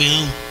verse will be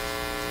on?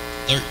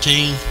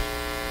 13.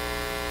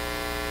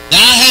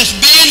 Thou hast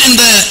been in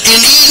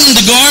Eden,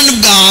 the garden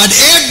of God.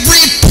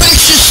 Every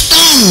precious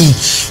stone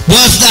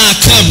was thy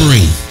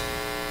covering.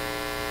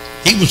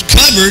 He was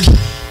covered.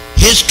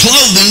 His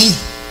clothing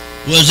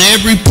was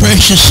every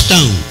precious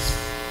stone.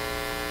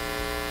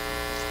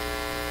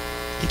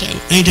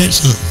 Ain't that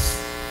something?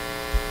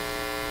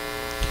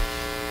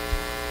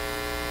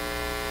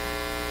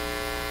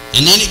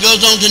 And then it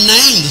goes on to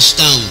name the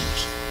stones.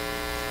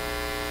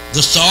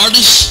 The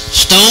sardis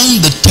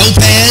stone, the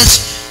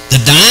topaz,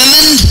 the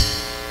diamond,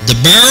 the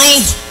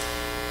beryl,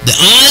 the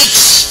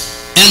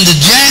onyx, and the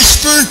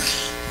jasper,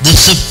 the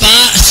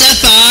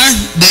sapphire,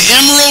 the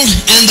emerald,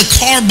 and the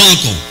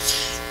carbuncle,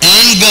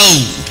 and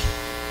gold.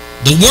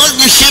 The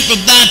workmanship of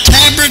thy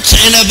tabrets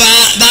and of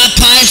thy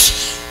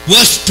pipes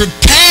was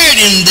prepared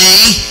in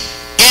thee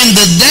in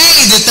the day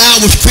that thou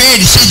was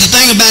created. See, the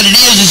thing about it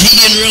is he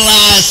did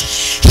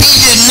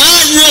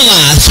not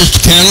realize, Sister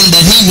Carolyn,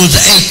 that he was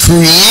a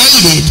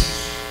created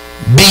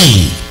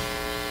being.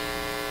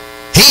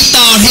 He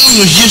thought he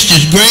was just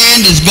as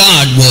grand as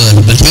God was,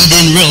 but he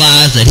didn't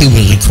realize that he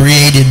was a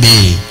created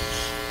being.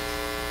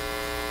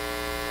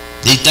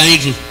 These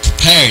things were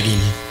prepared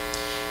in him.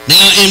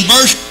 Now in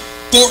verse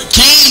 14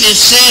 it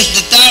says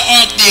that thou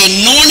art the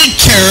anointed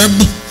cherub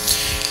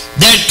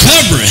that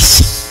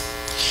covereth,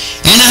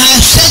 and I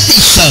have set thee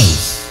so.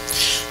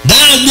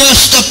 Thou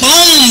wast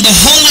upon the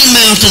holy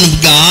mountain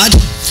of God.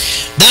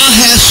 Thou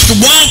hast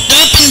walked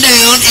up and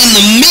down in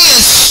the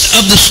midst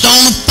of the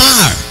stone of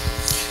fire.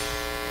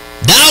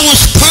 Thou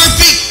wast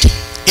perfect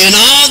in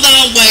all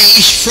thy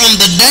ways from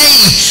the day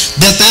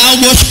that thou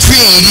wast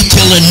created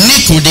till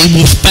iniquity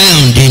was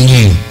found in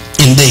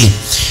thee.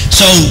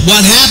 So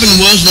what happened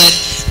was that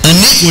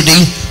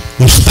iniquity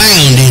was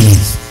found in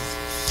him.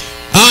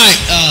 All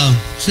right,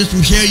 Sister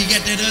Michelle, you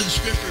got that other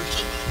scripture?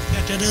 Somebody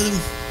got that other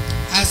one?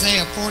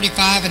 Isaiah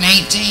 45 and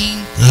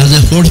 18.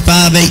 Isaiah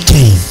 45,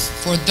 18.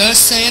 For thus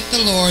saith the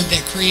Lord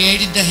that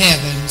created the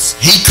heavens,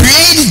 He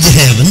created the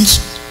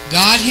heavens.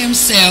 God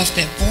himself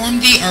that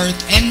formed the earth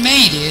and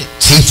made it.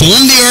 He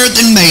formed the earth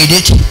and made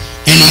it,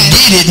 and He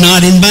did it not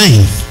in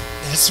vain.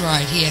 That's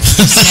right. He hath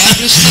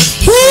established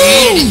it. He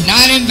created it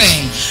not in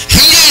vain.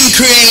 He didn't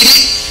create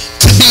it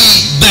to be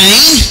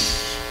vain.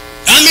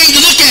 I mean,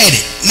 look at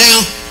it.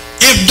 Now,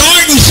 if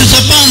darkness is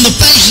upon the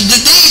face of the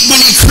deep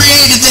when He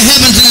created the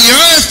heavens and the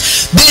earth,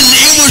 then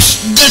it was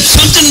that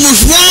something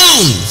was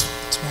wrong.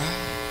 That's right.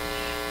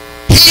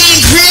 He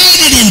didn't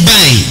create it in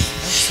vain.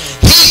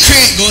 He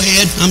created. Go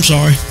ahead. I'm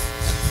sorry.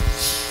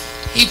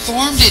 He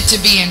formed it to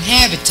be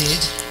inhabited.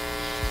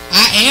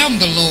 I am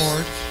the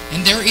Lord,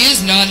 and there is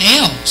none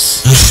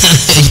else.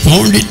 He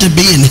formed it to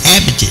be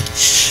inhabited.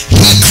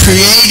 He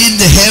created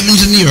the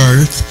heavens and the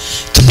earth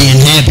to be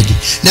inhabited.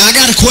 Now, I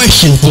got a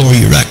question for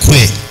you right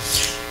quick.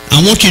 I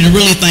want you to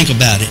really think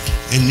about it,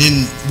 and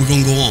then we're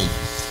going to go on.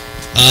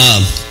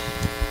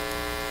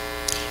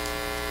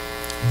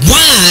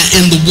 Why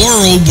in the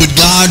world would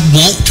God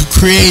want to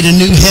create a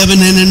new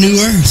heaven and a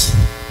new earth?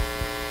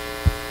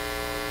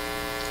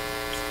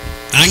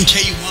 I can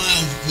tell you why.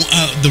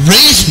 The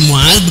reason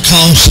why is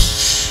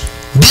because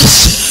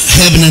this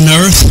heaven and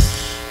earth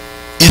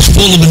is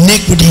full of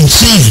iniquity and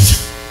sin.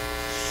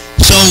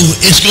 So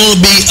it's going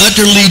to be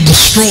utterly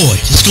destroyed.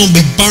 It's going to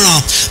be burnt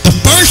off. The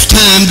first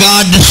time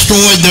God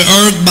destroyed the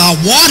earth by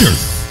water.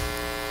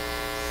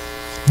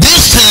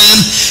 This time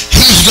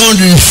He's going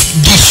to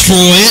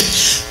destroy it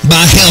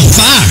by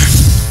hellfire.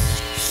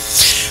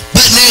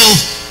 But now,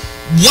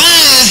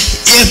 why,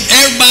 if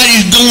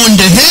everybody's going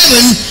to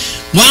heaven,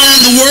 why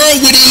in the world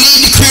would He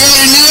need to create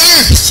a new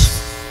earth?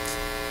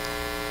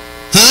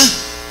 Huh?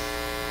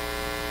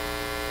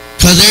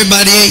 Because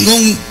everybody ain't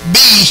going to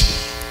be,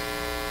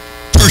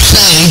 per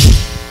se,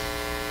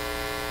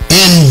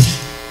 in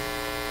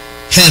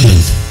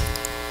heaven.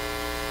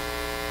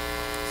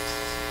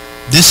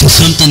 This is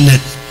something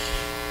that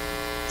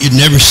you'd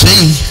never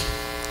seen.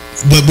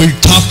 But we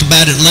talked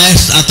about it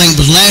I think it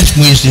was last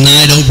Wednesday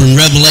night over in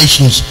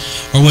Revelations,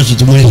 or was it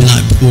the Wednesday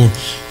night before?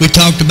 We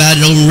talked about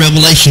it over in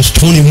Revelations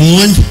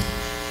 21 and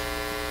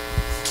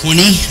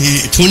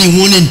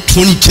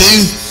 22.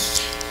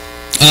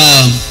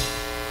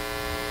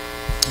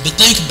 But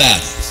think about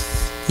it.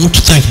 I want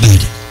you to think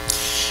about it.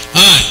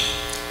 All right.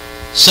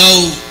 So,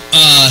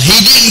 He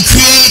didn't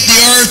create the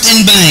earth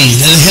in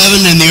vain. The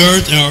heaven and the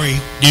earth, or He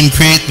didn't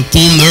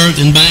form the earth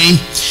in vain.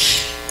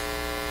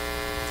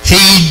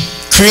 He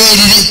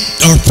created it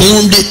or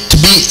formed it to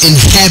be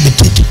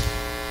inhabited.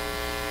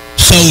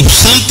 So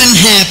something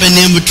happened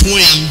in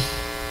between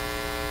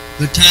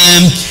the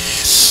time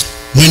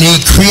when He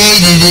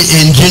created it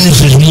in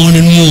Genesis 1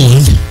 and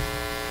 1,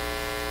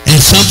 and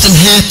something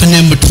happened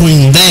in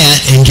between that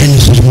and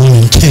Genesis 1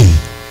 and 2.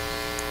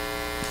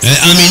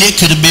 I mean, it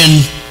could have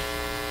been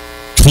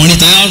 20,000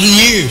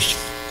 years.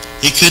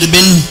 It could have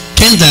been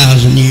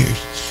 10,000 years.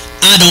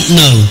 I don't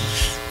know.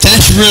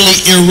 That's really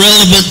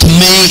irrelevant to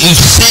me,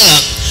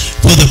 except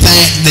for the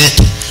fact that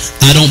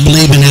I don't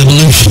believe in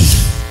evolution.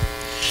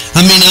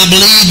 I mean, I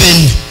believe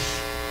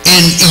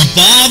in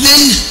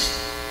evolving,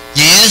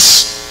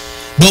 yes,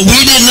 but we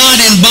did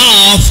not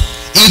evolve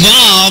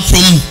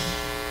from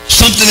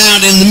something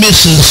out in the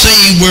midst of the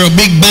sea where a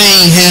big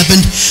bang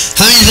happened.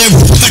 How many's ever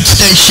watched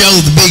that show,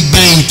 The Big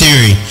Bang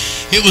Theory?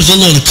 It was a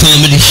little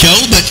comedy show,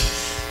 but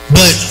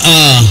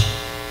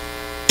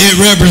it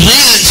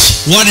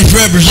represents, what it's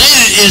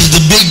represented is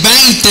the Big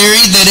Bang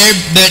Theory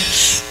that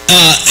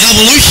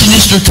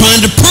evolutionists are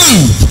trying to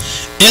prove.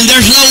 And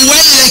there's no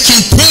way they can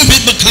prove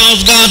it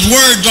because God's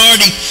Word's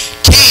already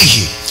tells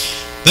you.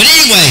 But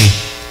anyway,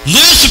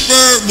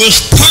 Lucifer was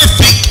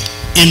perfect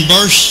in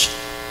verse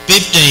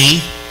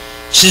 15. It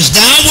says,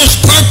 Thou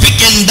wast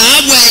perfect in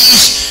thy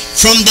ways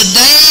from the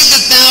day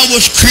that thou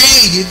wast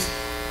created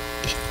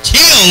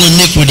till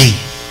iniquity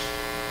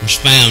was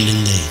found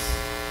in thee.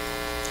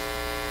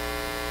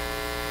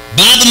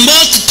 By the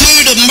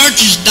multitude of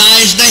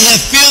merchandise they have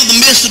filled the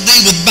midst of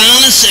thee with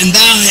violence, and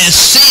thou hast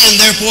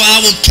sinned. Therefore I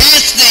will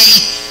cast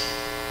thee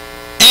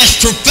as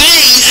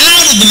profane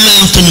out of the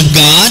mountain of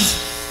God.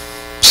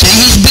 See,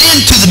 He's been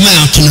to the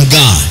mountain of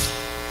God.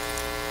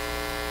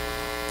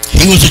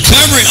 He was a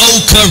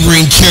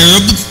covering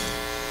cherub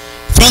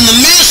from the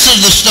midst of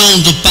the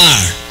stones of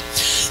fire.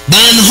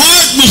 Thine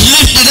heart was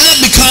lifted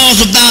up because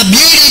of thy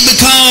beauty,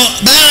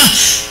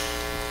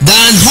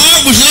 thine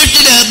heart was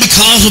lifted up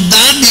because of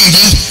thy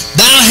beauty.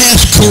 Thou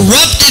hast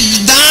corrupted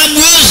thy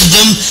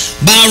wisdom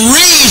by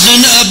reason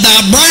of thy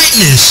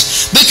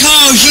brightness,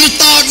 because you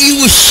thought thought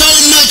you were so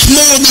much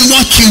more than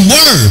what you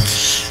were.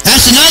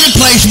 That's another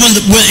place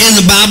in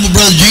the Bible,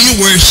 Brother Junior,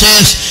 where it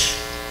says,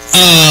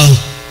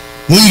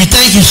 when you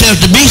think yourself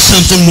to be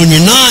something when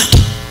you're not.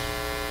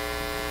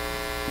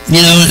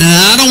 You know, and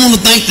I don't want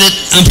to think that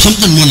I'm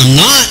something when I'm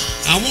not.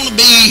 I want to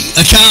be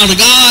a child of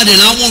God, and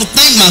I want to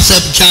think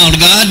myself a child of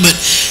God, but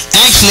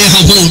actually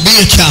I want to be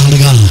a child of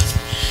God.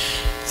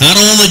 I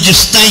don't want to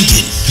just think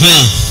it.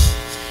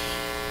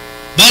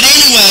 But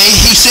anyway,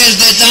 he says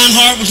that thine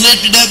heart was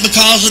lifted up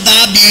because of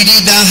thy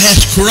beauty. Thou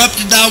hast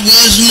corrupted thy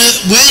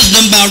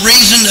wisdom by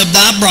reason of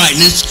thy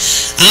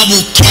brightness. I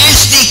will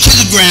cast thee to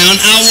the ground.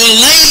 I will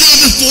lay thee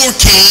before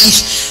kings,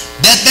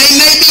 that they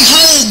may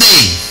behold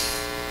thee.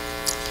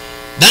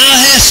 Thou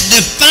hast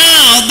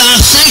defiled thy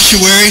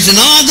sanctuaries, and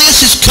all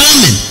this is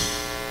coming.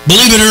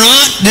 Believe it or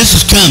not, this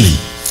is coming.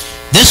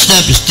 This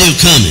stuff is still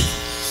coming.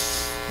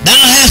 Thou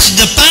hast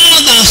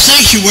defiled thy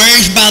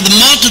sanctuaries by the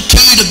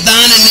multitude of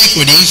thine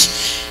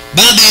iniquities,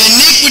 by the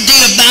iniquity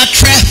of thy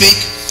traffic.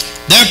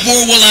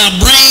 Therefore will I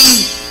bring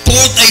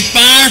forth a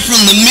fire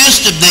from the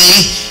midst of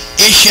thee.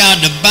 It shall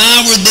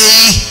devour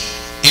thee,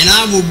 and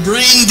I will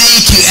bring thee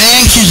to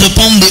ashes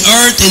upon the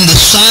earth in the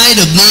sight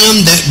of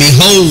them that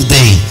behold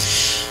thee.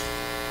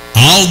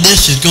 All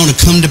this is going to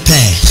come to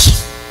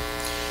pass.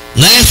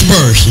 Last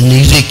verse in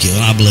Ezekiel,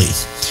 I believe,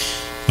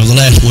 or the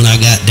last one I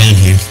got down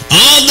here.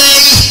 All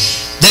they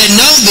that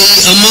know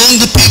thee among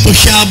the people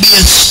shall be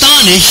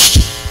astonished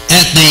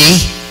at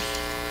thee.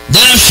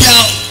 Thou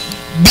shalt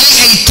be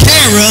a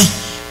terror,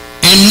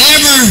 and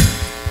never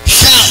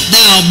shalt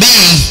thou be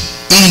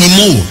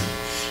anymore.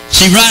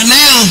 See, right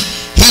now,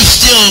 he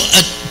still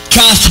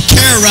tries to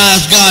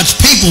terrorize God's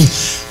people,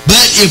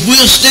 but if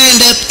we'll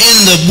stand up in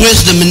the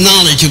wisdom and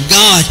knowledge of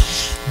God,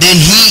 then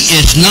he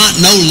is not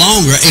no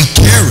longer a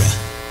terror.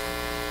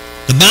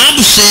 The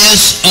Bible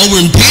says,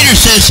 over in Peter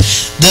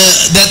says,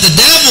 that the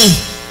devil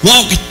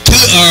walketh to,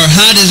 or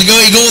how does it go?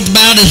 He goeth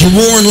about as a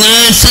roaring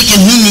lion, seeking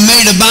whom he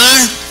may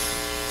devour.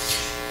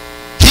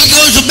 He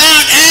goes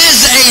about as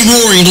a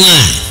roaring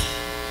lion.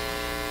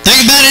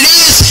 Think about it,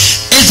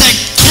 it's a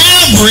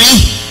Calvary,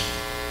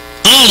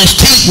 all his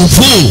teeth were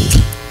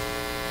pulled.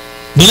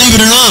 Believe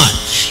it or not.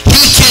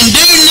 He can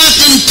do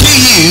nothing to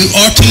you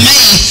or to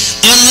me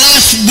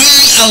unless we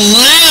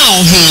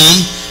allow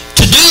him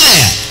to do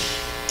that.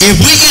 If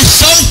we get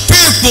so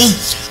fearful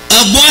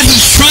of what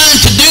he's trying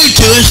to do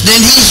to us, then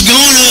he's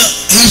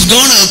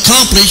going to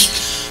accomplish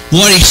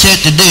what he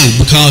said to do,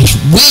 because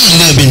we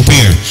live in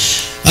fear.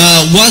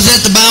 What does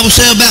that the Bible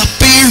say about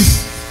fear?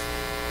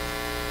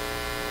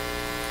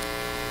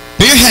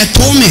 Fear hath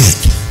torment.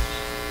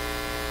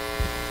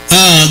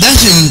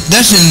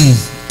 That's in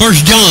 1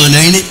 John,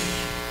 ain't it?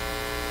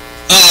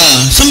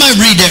 Somebody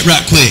read that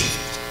right quick.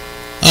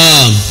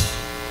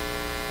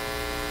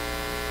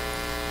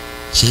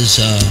 It says,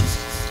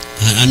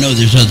 I know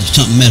there's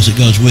something else that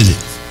goes with it.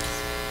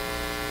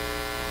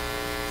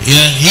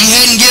 Yeah, he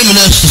hadn't given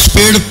us the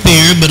spirit of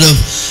fear, but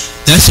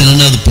that's in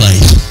another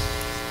place.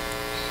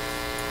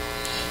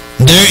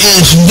 There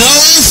is no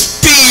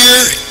fear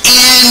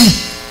in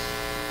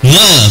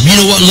love. You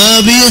know what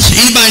love is?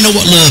 Anybody know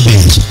what love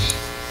is?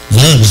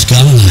 Love is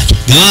God.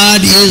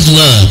 God is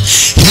love.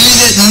 He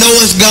that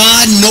knoweth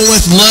God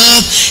knoweth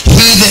love.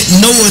 He that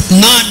knoweth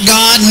not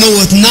God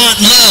knoweth not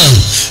love.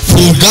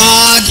 For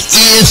God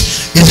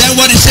is that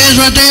what it says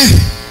right there?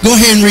 Go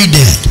ahead and read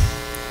that.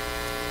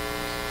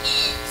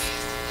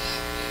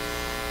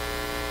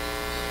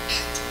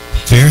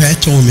 Fear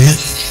hath torment.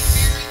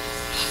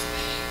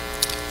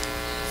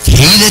 He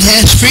that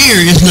has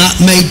fear is not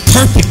made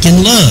perfect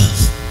in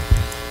love.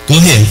 Go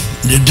ahead.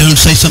 Don't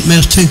say something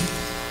else too.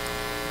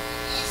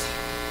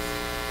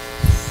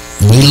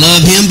 We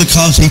love him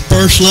because he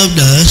first loved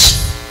us.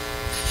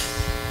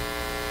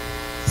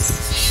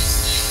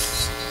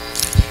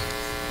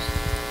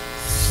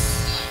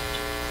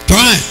 That's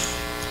right.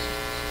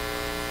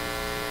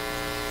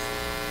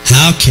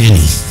 How can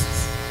he,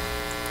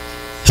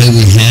 whom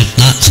we have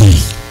not seen?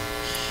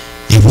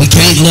 If we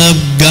can't love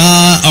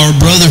God, our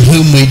brother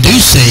whom we do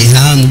see,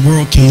 how in the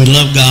world can we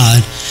love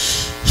God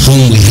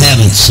whom we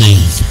haven't seen?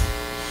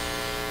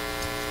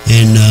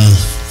 And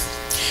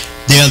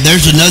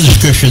there's another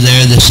scripture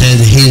there that says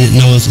that he that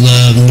knoweth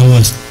love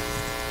knoweth.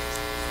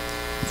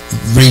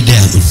 Read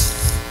that one.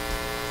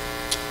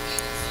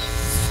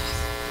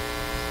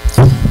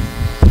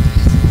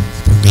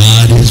 For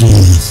God is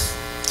love.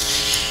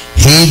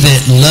 He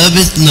that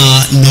loveth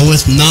not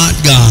knoweth not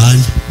God,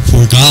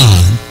 for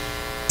God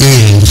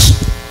is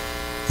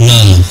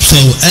love. So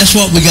that's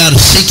what we got to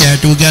seek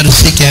after. We got to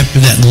seek after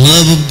that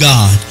love of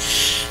God.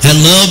 That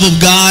love of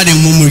God,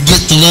 and when we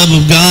get the love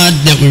of God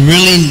that we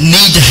really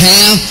need to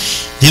have,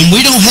 then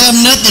we don't have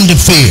nothing to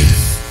fear.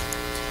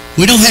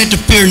 We don't have to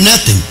fear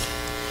nothing.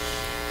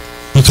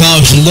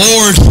 Because the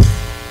Lord,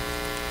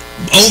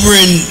 over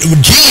in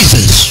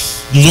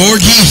Jesus, the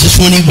Lord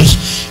Jesus, when he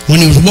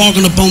was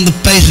walking upon the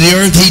face of the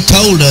earth, he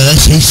told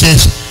us, he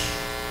says,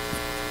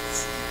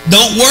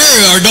 don't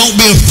worry or don't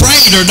be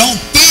afraid or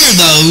don't fear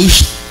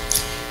those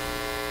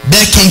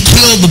that can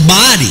kill the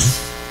body.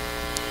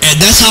 And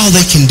that's all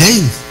they can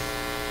do.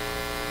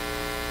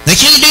 They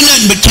can't do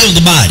nothing but kill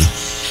the body.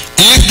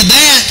 After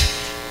that,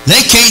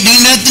 they can't do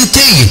nothing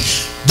to you.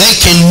 They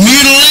can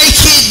mutilate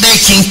you. They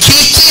can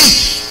kick you.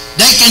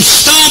 They can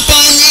stomp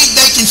on you.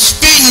 They can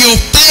spit in your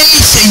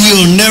face, and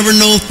you'll never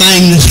know a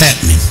thing that's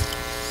happening.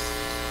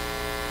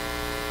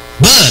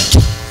 But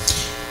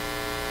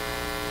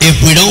if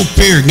we don't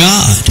fear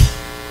God,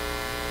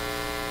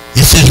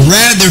 it says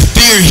rather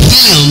fear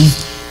Him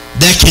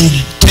that can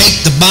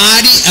take the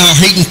body, or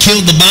He can kill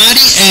the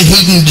body, and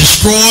He can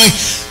destroy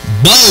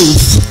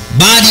both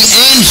body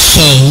and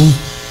soul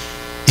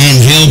in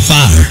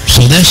hellfire.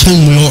 So that's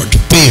whom we ought to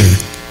fear.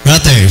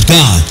 Right there is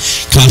God.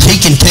 Because He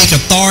can take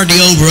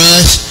authority over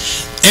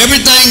us.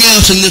 Everything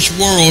else in this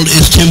world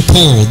is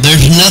temporal.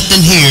 There's nothing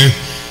here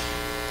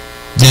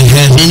that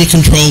has any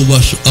control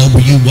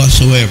over you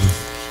whatsoever,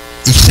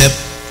 except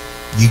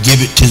you give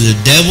it to the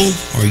devil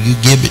or you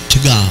give it to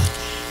God.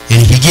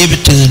 And if you give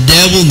it to the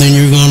devil, then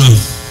you're going to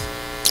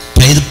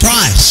pay the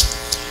price.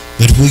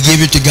 But if we give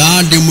it to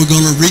God, then we're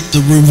going to reap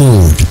the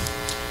reward.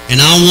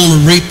 And I want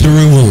to reap the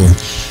reward.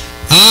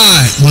 All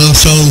right, well,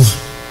 so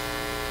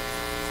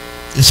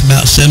it's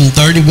about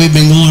 7:30. We've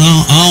been going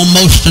on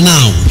almost an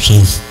hour,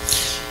 so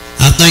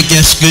I think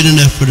that's good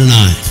enough for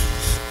tonight.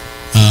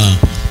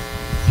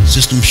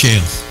 Sister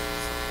Michelle,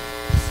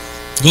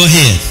 go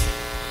ahead.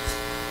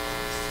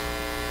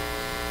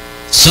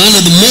 Son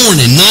of the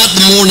morning, not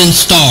the morning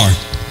star.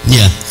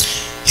 Yeah,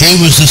 He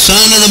was the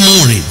son of the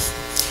morning.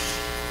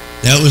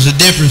 That was the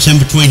difference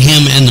in between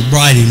Him and the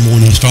bright and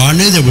morning star. I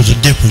knew there was a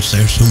difference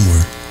there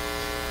somewhere.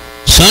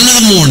 Son of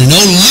the morning,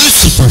 oh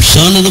Lucifer,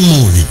 son of the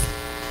morning.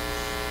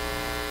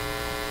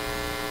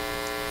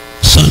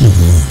 Son of the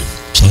morning.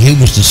 So He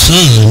was the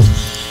son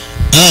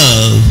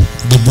of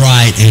the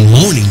bright and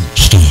morning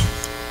star.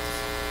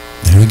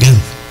 There we go.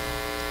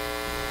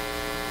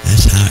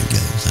 That's how it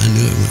goes. I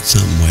knew it went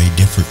some way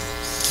different.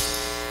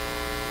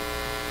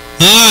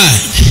 All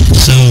right.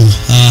 So,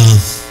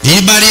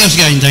 anybody else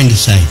got anything to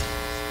say?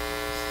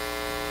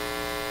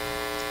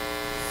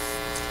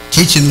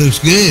 Teaching looks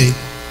good.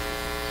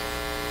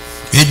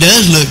 It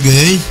does look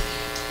good.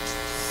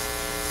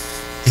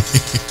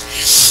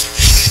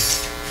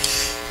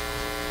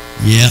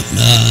 Yep.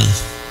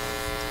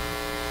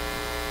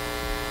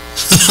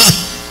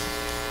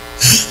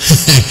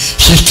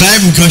 She's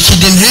clapping because she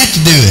didn't have to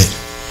do it.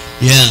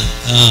 Yeah.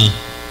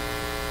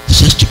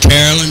 Sister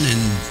Carolyn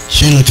and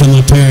Sheila come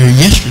up here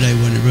yesterday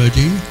when it wrote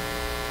you.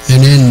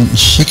 And then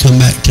she come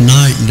back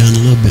tonight and done a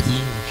little bit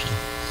more. So.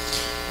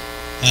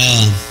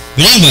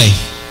 But anyway,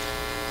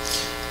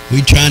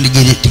 we're trying to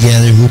get it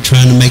together. We're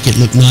trying to make it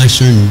look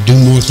nicer and do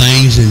more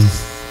things and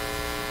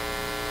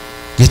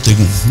get the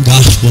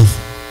gospel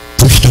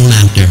pushed on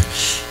out there.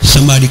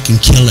 Somebody can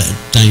kill that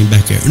thing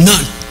back there.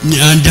 Not,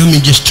 I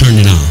mean, just turn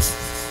it off.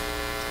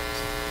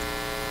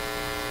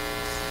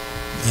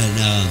 And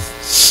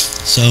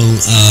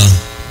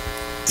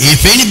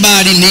if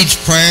anybody needs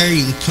prayer,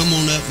 you can come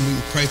on up and we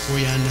can pray for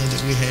you. I know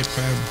that we had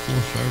prayer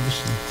before service,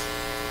 and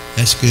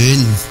that's good.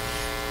 And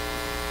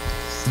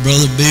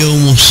Brother Bill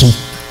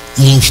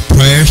wants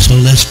prayer, so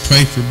let's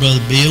pray for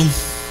Brother Bill.